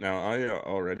yes. Now, I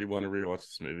already want to rewatch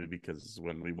this movie because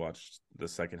when we watched the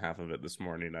second half of it this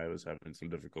morning, I was having some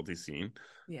difficulty seeing.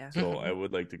 Yeah. So Mhm. I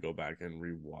would like to go back and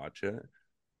rewatch it,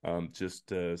 just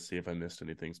to see if I missed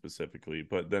anything specifically.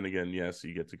 But then again, yes,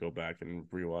 you get to go back and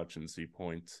rewatch and see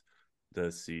points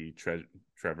to see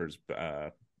Trevor's,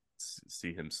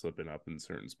 see him slipping up in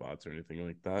certain spots or anything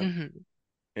like that. Mhm.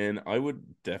 And I would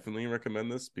definitely recommend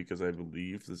this because I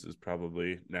believe this is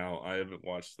probably now I haven't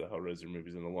watched the Hellraiser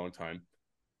movies in a long time,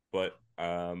 but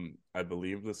I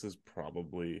believe this is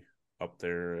probably up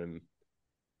there and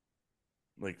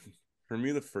like for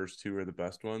me the first two are the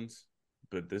best ones,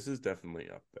 but this is definitely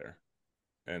up there.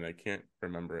 And I can't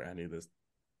remember any of this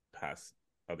past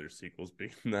other sequels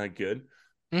being that good.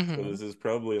 So Mhm. this is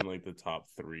probably in like the top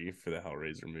three for the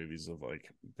Hellraiser movies of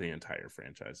like the entire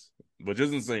franchise, which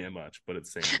isn't saying much, but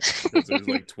it's saying a lot because there's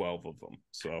like 12 of them.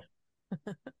 So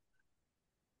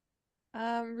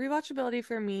Rewatchability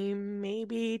for me,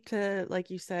 maybe to like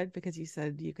you said, because you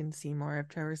said you can see more of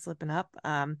Trevor slipping up.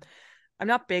 I'm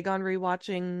not big on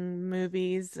rewatching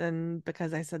movies, and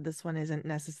because I said this one isn't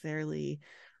necessarily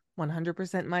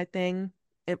 100% my thing,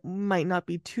 it might not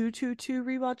be too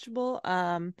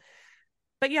rewatchable.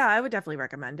 But yeah, I would definitely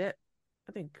recommend it.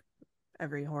 I think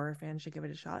every horror fan should give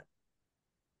it a shot.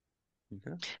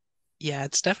 okay. Yeah,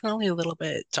 it's definitely a little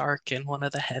bit dark and one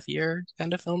of the heavier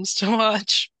kind of films to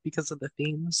watch because of the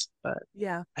themes, but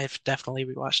Yeah. I've definitely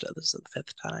rewatched it. This is the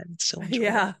fifth time and still enjoyed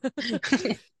Yeah.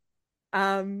 it.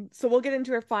 So we'll get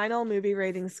into our final movie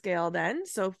rating scale then.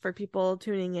 So for people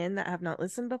tuning in that have not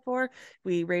listened before,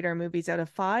 we rate our movies out of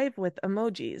 5 with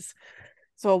emojis.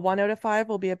 So a 1 out of 5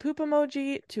 will be a poop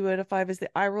emoji, 2 out of 5 is the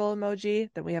eye roll emoji,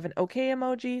 then we have an okay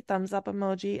emoji, thumbs up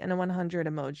emoji, and a 100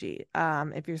 emoji.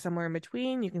 If you're somewhere in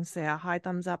between, you can say a high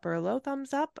thumbs up or a low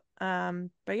thumbs up.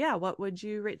 But yeah, what would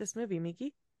you rate this movie,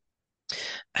 Miki?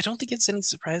 I don't think it's any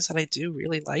surprise that I do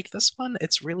really like this one.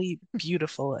 It's really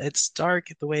beautiful. It's dark,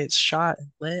 the way it's shot and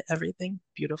lit, everything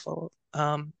beautiful.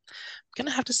 I'm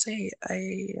gonna have to say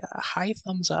a high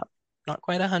thumbs up. Not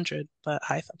quite 100, but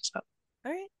high thumbs up.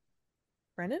 All right,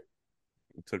 Brendan?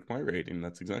 Took my rating.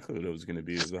 That's exactly what it was going to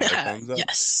be. Is a high thumbs up.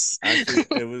 Yes. Actually,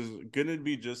 it was going to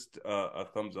be just a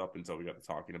thumbs up until we got to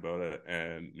talking about it.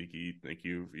 And Nikki, thank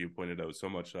you. You pointed out so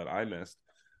much that I missed.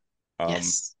 Um,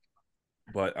 Yes.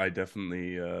 but I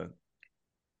definitely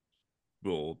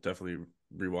will definitely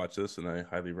rewatch this, and I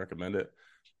highly recommend it.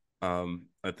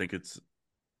 I think it's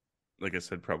like I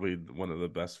said, probably one of the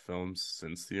best films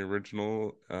since the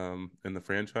original in the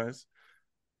franchise.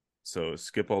 So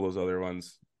skip all those other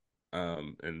ones,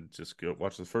 and just go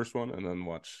watch the first one, and then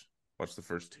watch the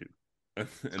first two,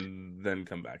 and then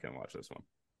come back and watch this one.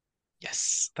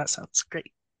 Yes. That sounds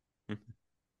great.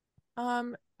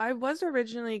 I was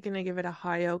originally gonna give it a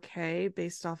high okay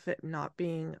based off it not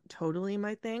being totally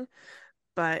my thing,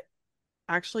 but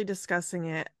actually discussing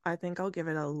it, I think I'll give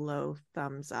it a low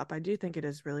thumbs up. I do think it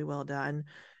is really well done,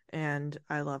 and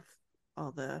I love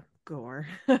all the gore.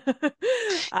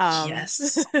 Um,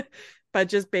 Yes. but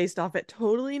just based off it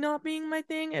totally not being my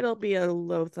thing, it'll be a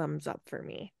low thumbs up for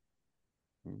me.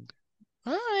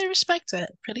 Oh, I respect it.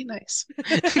 Pretty nice.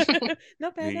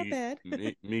 Not bad, not Me, bad.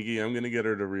 Miki, I'm gonna get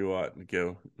her to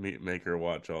rewatch, make her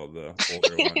watch all the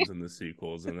older ones and the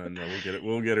sequels, and then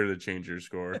we'll get her to change her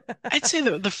score. I'd say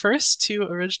that the first two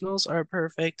originals are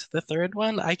perfect. The third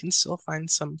one, I can still find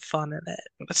some fun in it,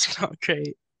 but it's not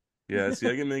great. Yeah, see,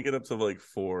 I can make it up to like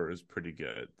four is pretty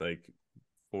good. Like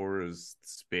four is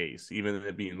space, even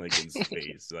it being like in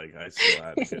space. Like I still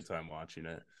had a good time watching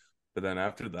it. But then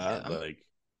after that, Yeah. like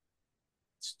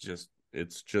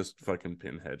it's just fucking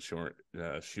Pinhead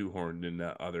shoehorned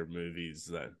into other movies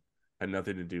that had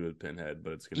nothing to do with Pinhead,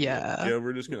 but it's gonna be like, Yeah. yeah,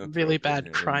 we're just gonna throw Really bad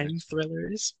Pinhead in there. crime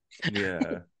thrillers.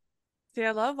 Yeah. See,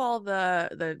 I love all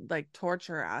the like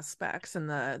torture aspects and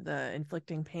the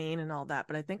inflicting pain and all that,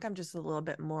 but I think I'm just a little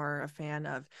bit more a fan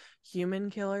of human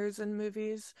killers in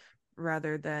movies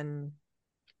rather than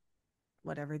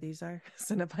whatever these are,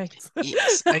 Cenobites.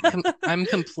 Yes, I'm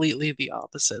completely the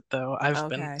opposite though. I've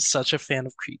been Okay. such a fan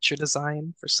of creature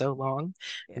design for so long,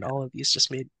 and Yeah. all of these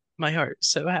just made my heart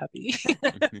so happy.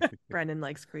 Brendan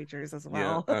likes creatures as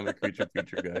Yeah, well. I'm a creature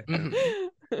feature guy. Yeah.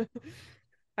 hmm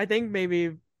I think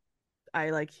maybe I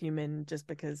like human just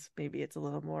because maybe it's a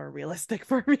little more realistic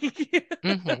for me.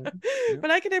 hmm Yeah.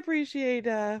 But I can appreciate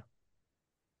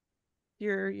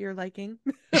your liking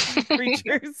of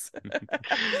creatures.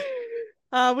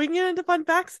 We can get into fun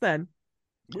facts then.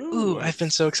 Woo! Ooh, I've been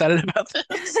so excited about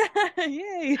this.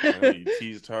 Yay. Oh, you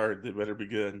teased hard. They better be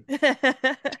good.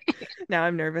 Now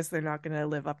I'm nervous they're not going to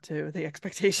live up to the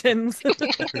expectations.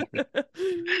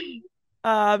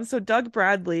 So Doug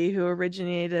Bradley, who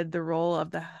originated the role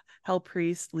of the Hell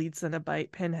Priest lead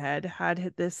Cenobite Pinhead,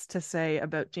 had this to say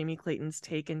about Jamie Clayton's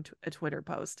take in a Twitter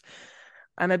post.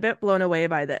 I'm a bit blown away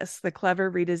by this. The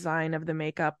clever redesign of the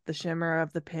makeup, the shimmer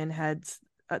of the pinheads,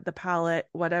 the palette,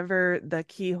 whatever the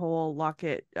keyhole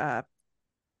locket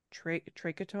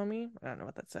tracheotomy, I don't know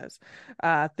what that says,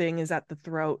 thing is at the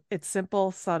throat. It's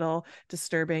simple, subtle,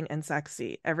 disturbing, and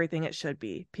sexy. Everything it should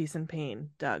be. Peace and pain,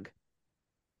 Doug.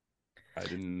 I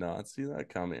did not see that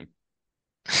coming.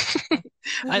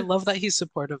 I love that he's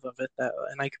supportive of it though,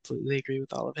 and I completely agree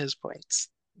with all of his points.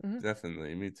 Mhm.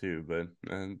 Definitely, me too. But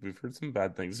we've heard some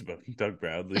bad things about Doug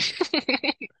Bradley.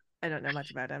 I don't know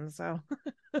much about him, so.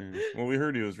 Yeah. Well, we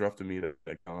heard he was rough to meet at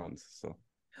cons, so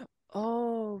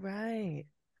Oh, right.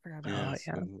 Forgot about yeah, Oh that.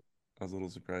 so yeah. I was a little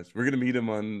surprised. We're gonna meet him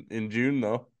on in June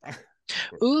though.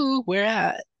 Ooh, where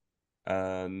at?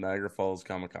 Niagara Falls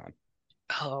Comic Con.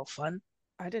 Oh, fun.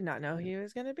 I did not know Yeah. he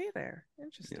was going to be there.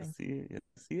 Interesting.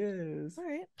 Yes, he is. All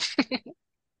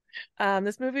right.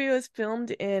 This movie was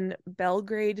filmed in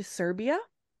Belgrade, Serbia.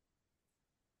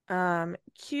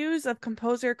 Cues of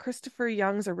composer Christopher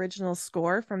Young's original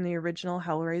score from the original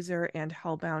Hellraiser and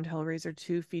Hellbound Hellraiser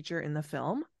 2 feature in the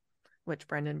film, which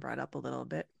Brendan brought up a little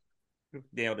bit.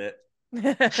 Nailed it.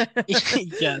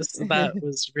 Yes, that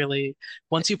was really,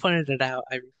 once you pointed it out,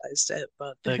 I realized it,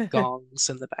 but the gongs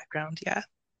in the background, yeah.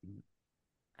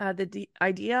 The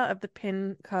idea of the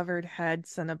pin-covered head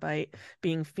Cenobite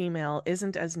being female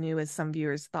isn't as new as some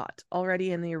viewers thought.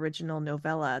 Already in the original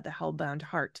novella, The Hellbound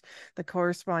Heart, the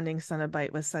corresponding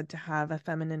Cenobite was said to have a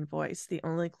feminine voice, the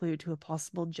only clue to a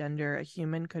possible gender a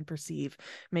human could perceive,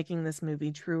 making this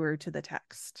movie truer to the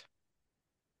text.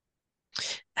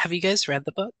 Have you guys read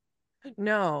the book?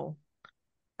 No,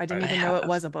 I I didn't I even know it have.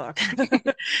 was a book.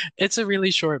 It's a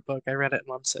really short book. I read it in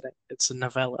one sitting. It's a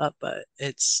novella, but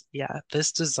it's, yeah,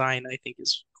 this design I think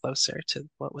is closer to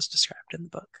what was described in the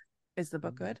book. Is the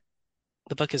book good?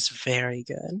 The book is very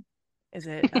good. Is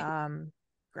it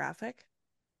graphic?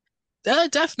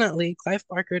 Definitely, Clive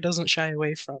Barker doesn't shy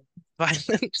away from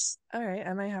violence. All right,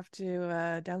 I might have to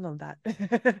download that.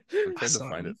 I've tried to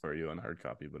find it Awesome. for you on hard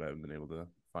copy, but I haven't been able to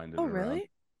find it Oh, around. really?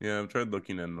 Yeah, I've tried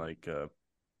looking in like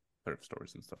thrift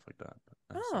stores and stuff like that,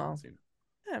 but I still haven't Oh, seen it.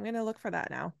 yeah, I'm gonna look for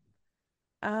that now.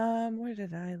 Where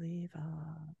did I leave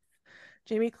off?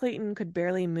 Jamie Clayton could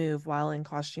barely move while in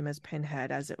costume as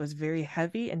Pinhead, as it was very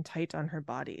heavy and tight on her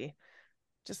body.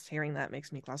 Just hearing that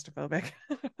makes me claustrophobic.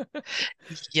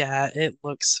 Yeah, it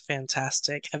looks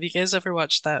fantastic. Have you guys ever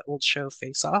watched that old show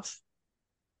Face Off?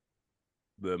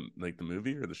 The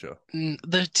movie or the show?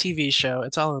 The TV show.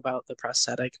 It's all about the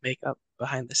prosthetic makeup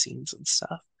behind the scenes and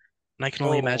stuff. And I can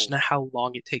only Oh, imagine how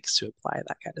long it takes to apply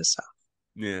that kind of stuff.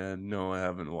 yeah, no, I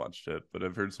haven't watched it, but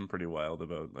I've heard some pretty wild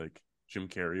about like Jim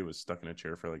Carrey was stuck in a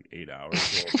chair for like 8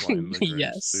 hours while applying the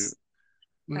Grinch suit. Yes.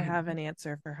 I have Mhm. an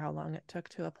answer for how long it took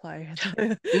to apply.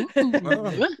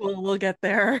 Oh, Ooh. We'll get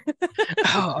there.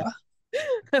 Oh.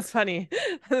 That's funny.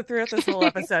 Throughout this whole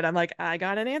episode, I'm like, I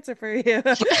got an answer for you.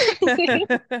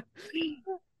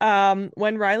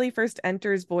 When Riley first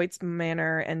enters Voight's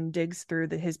manor and digs through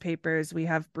his papers, we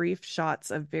have brief shots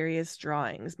of various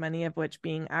drawings, many of which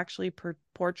being actually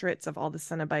portraits of all the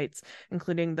Cenobites,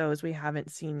 including those we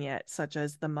haven't seen yet, such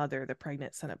as the mother, the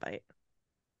pregnant Cenobite.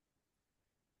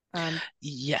 Um,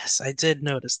 Yes, I did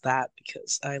notice that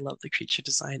because I love the creature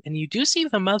design. And you do see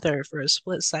the mother for a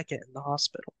split second in the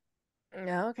hospital.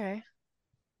 yeah, okay.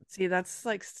 See, that's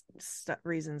like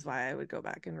reasons why I would go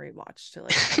back and rewatch to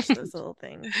like catch those little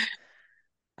things.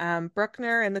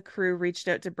 Bruckner and the crew reached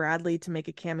out to Bradley to make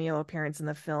a cameo appearance in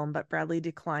the film, but Bradley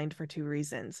declined for two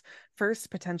reasons. First,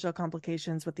 potential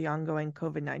complications with the ongoing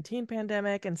COVID-19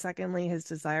 pandemic, and secondly, his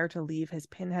desire to leave his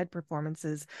Pinhead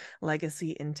performance's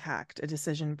legacy intact, a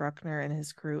decision Bruckner and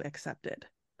his crew accepted.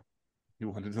 You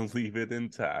wanted to leave it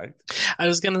intact. I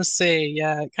was gonna say,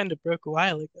 yeah, it kind of broke a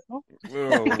while ago.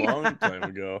 Oh, a long time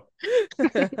ago.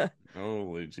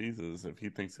 Holy Jesus. If he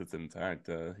thinks it's intact,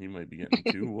 he might be getting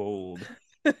too old.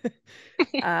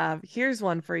 Here's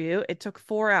one for you. It took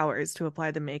 4 hours to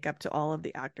apply the makeup to all of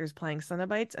the actors playing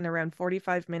Cenobites and around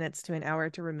 45 minutes to an hour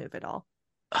to remove it all.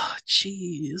 Oh,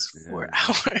 jeez, Yeah. 4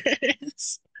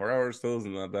 hours. 4 hours still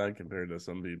isn't that bad compared to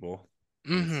some people.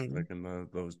 Just Hmm. like in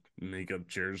those makeup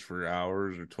chairs for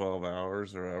hours or 12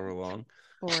 hours or however long.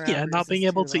 Four Yeah, not hours being is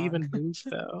able too to long. even move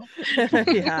though.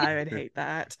 Yeah, I would hate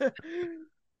that.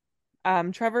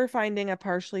 Trevor finding a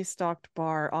partially stocked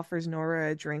bar offers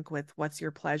Nora a drink with "What's your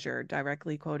pleasure?"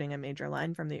 directly quoting a major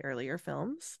line from the earlier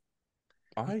films.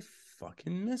 I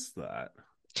fucking missed that.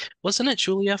 Wasn't it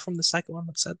Julia from the second one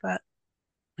that said that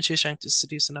when she was trying to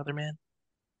seduce another man?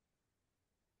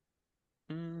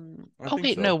 I Oh think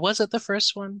wait, no, so. was it the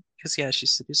first one? Because yeah,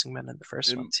 she's seducing men in the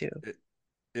first It, one too. it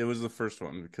it was the first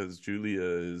one because Julia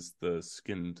is the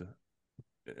skinned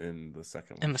in the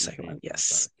second one. In the She's second one, being brought yes.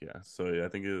 back. Yeah. So yeah, I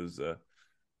think it was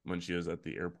when she was at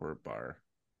the airport bar.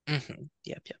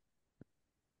 Yep, yep.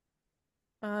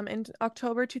 In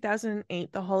October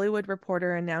 2008, The Hollywood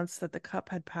Reporter announced that the cup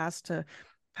had passed to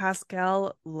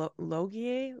Pascal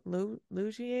Logier,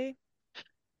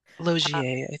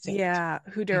 Logier, I think. yeah,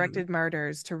 who Hmm. directed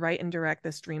Martyrs, to write and direct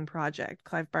this dream project.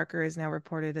 Clive Barker is now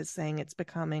reported as saying it's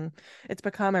become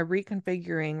a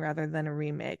reconfiguring rather than a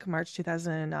remake. March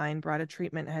 2009 brought a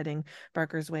treatment heading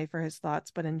Barker's way for his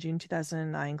thoughts, but in June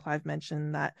 2009, Clive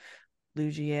mentioned that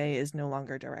Lugier is no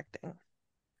longer directing.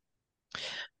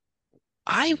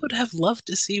 I would have loved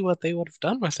to see what they would have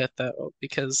done with it though,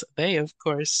 because they, of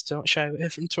course, don't shy away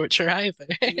from torture either.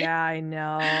 Yeah, I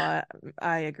know.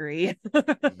 I agree.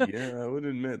 Yeah, I would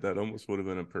admit that almost would have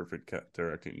been a perfect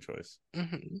directing choice.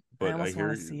 Hmm. I But almost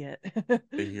want to see it.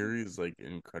 I hear he's like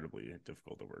incredibly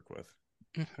difficult to work with.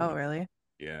 Oh, Hmm. really?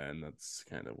 Yeah, and that's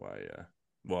kind of why.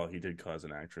 Well, he did cause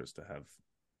an actress to have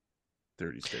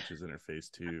 30 stitches in her face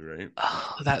too, right?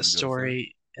 Oh, that In Ghostland.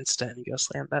 story, Instant in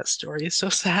Ghostland, that story is so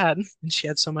sad. And she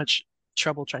had so much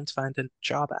trouble trying to find a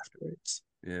job afterwards.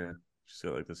 Yeah, she's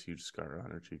got like this huge scar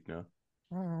on her cheek now.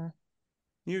 Oh,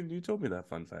 You told me that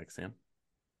fun fact, Sam.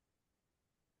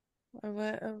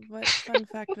 what fun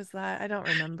fact was that? I don't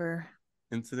remember.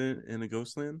 Incident in a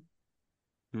Ghostland.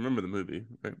 Remember the movie,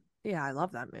 right? Yeah, I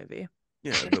love that movie.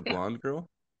 Yeah, the blonde girl.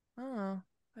 Oh,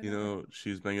 I don't know. She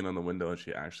was banging on the window and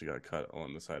she actually got cut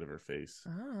along the side of her face.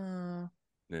 Oh.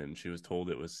 And she was told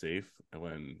it was safe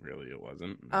when really it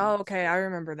wasn't. Oh, And okay. I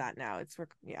remember that now.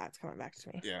 Yeah, it's coming back to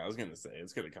me. yeah, I was gonna say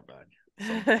it's gonna come back at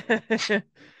some point, right?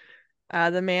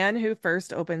 The man who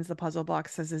first opens the puzzle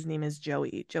box says his name is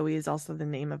Joey. Joey is also the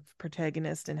name of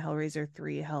protagonist in Hellraiser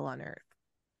 3 Hell on Earth,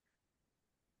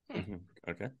 Hmm.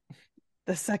 Okay.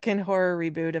 the second horror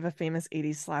reboot of a famous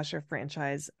 80s slasher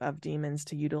franchise of demons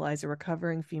to utilize a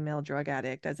recovering female drug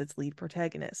addict as its lead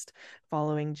protagonist,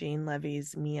 following Jane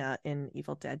Levy's Mia in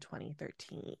Evil Dead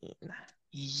 2013.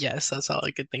 Yes, that's all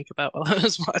I could think about while I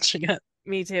was watching it.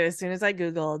 Me too. As soon as I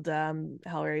Googled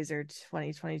Hellraiser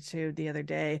 2022 the other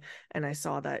day and I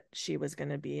saw that she was going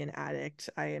to be an addict,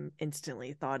 I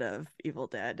instantly thought of Evil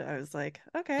Dead. I was like,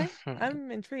 okay, Hmm.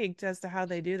 I'm intrigued as to how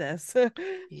they do this.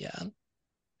 Yeah.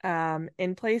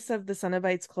 In place of the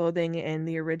Cenobites' clothing in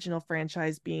the original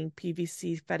franchise being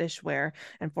PVC fetish wear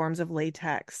and forms of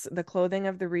latex, the clothing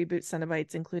of the reboot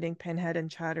Cenobites, including Pinhead and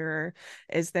Chatterer,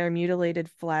 is their mutilated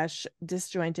flesh,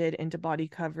 disjointed into body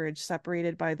coverage,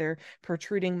 separated by their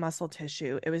protruding muscle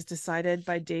tissue. It was decided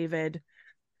by David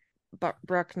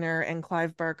Bruckner and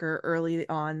Clive Barker early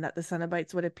on that the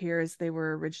Cenobites would appear as they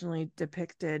were originally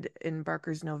depicted in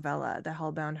Barker's novella, The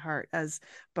Hellbound Heart, as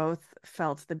both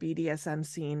felt the BDSM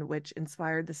scene, which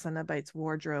inspired the Cenobites'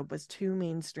 wardrobe, was too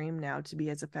mainstream now to be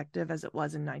as effective as it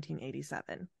was in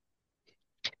 1987.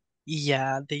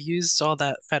 Yeah, they used all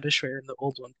that fetishware in the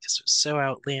old one because it was so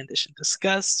outlandish and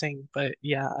disgusting. But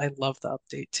yeah, I love the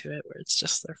update to it where it's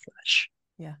just their flesh.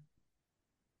 Yeah.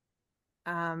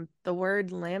 The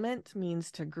word lament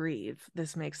means to grieve.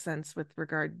 This makes sense with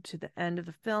regard to the end of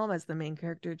the film, as the main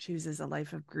character chooses a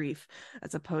life of grief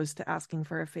as opposed to asking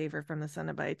for a favor from the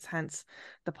Cenobites. Hence,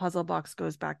 the puzzle box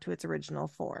goes back to its original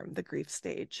form, the grief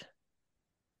stage.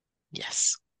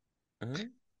 Yes. Uh,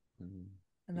 mm,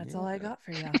 And that's all I yeah, got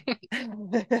for you. I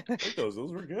like those.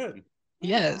 Those were good.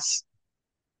 Yeah. Yes.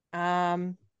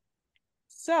 Um,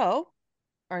 so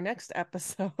our next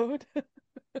episode,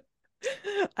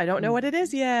 I don't know what it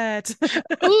is yet. So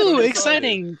Ooh, excited.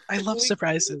 exciting. I love we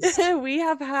surprises. we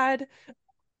have had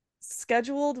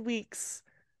scheduled weeks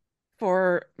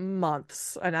for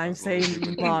months, and I'm As long as we've saying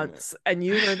been doing it. months, and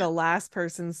you were the last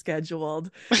person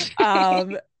scheduled.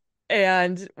 Um,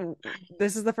 and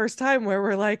this is the first time where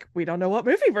we're like, we don't know what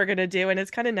movie we're gonna do, and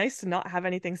it's kind of nice to not have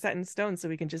anything set in stone, so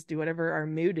we can just do whatever our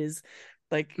mood is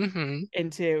like Mm-hmm.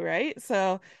 into, right?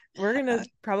 So we're gonna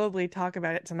probably talk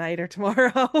about it tonight or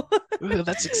tomorrow. Ooh,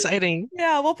 that's exciting.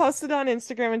 Yeah, we'll post it on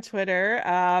Instagram and Twitter.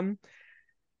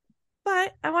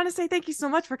 But I want to say thank you so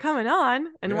much for coming on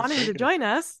and Yes, wanting to thank you. join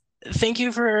us. Thank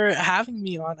you for having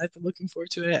me on. I've been looking forward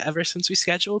to it ever since we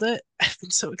scheduled it. I've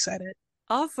been so excited.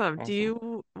 Awesome. Do Awesome.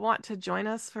 you want to join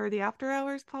us for the After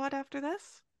Hours pod after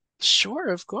this? Sure,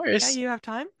 of Yeah, course. you have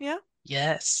time? Yeah.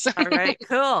 Yes. All right,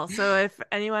 cool. So if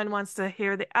anyone wants to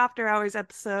hear the After Hours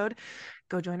episode,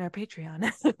 go join our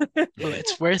Patreon. Oh,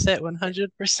 it's worth it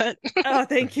 100%. Oh,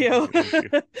 thank you.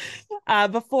 Thank you.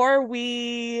 Before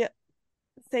we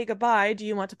say goodbye, do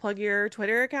you want to plug your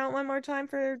Twitter account one more time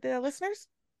for the listeners?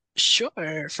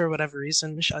 Sure, for whatever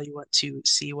reason, Michelle, you want to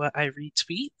see what I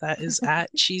retweet? That is at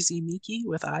Cheesy Meeki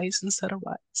with eyes instead of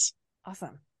Y's.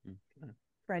 Awesome. Okay.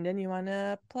 Brendan, you want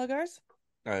to plug ours?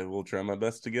 I will try my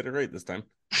best to get it right this time.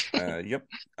 Yep.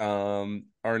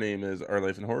 Our name is Our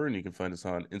Life in Horror, and you can find us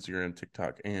on Instagram,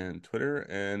 TikTok, and Twitter.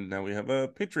 And now we have a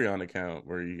Patreon account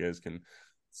where you guys can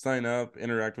sign up,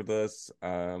 interact with us.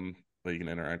 Well, you can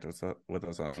interact with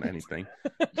us on anything,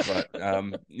 but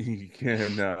you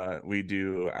can. We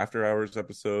do after hours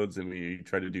episodes, and we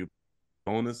try to do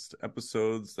bonus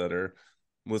episodes that are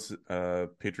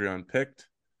Patreon picked.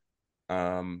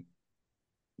 Um,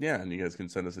 yeah, and you guys can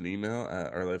send us an email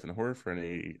at Our Life in Horror for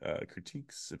any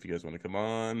critiques. If you guys want to come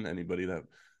on, anybody that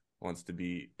wants to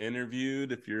be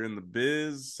interviewed, if you're in the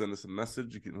biz, send us a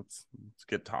message. You can let's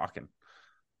get talking.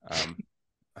 Um,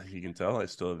 you can tell I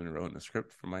still haven't written a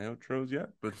script for my outros yet,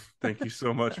 but thank you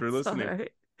so much for That's all listening.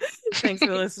 right. Thanks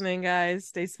for listening, guys.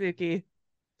 Stay spooky.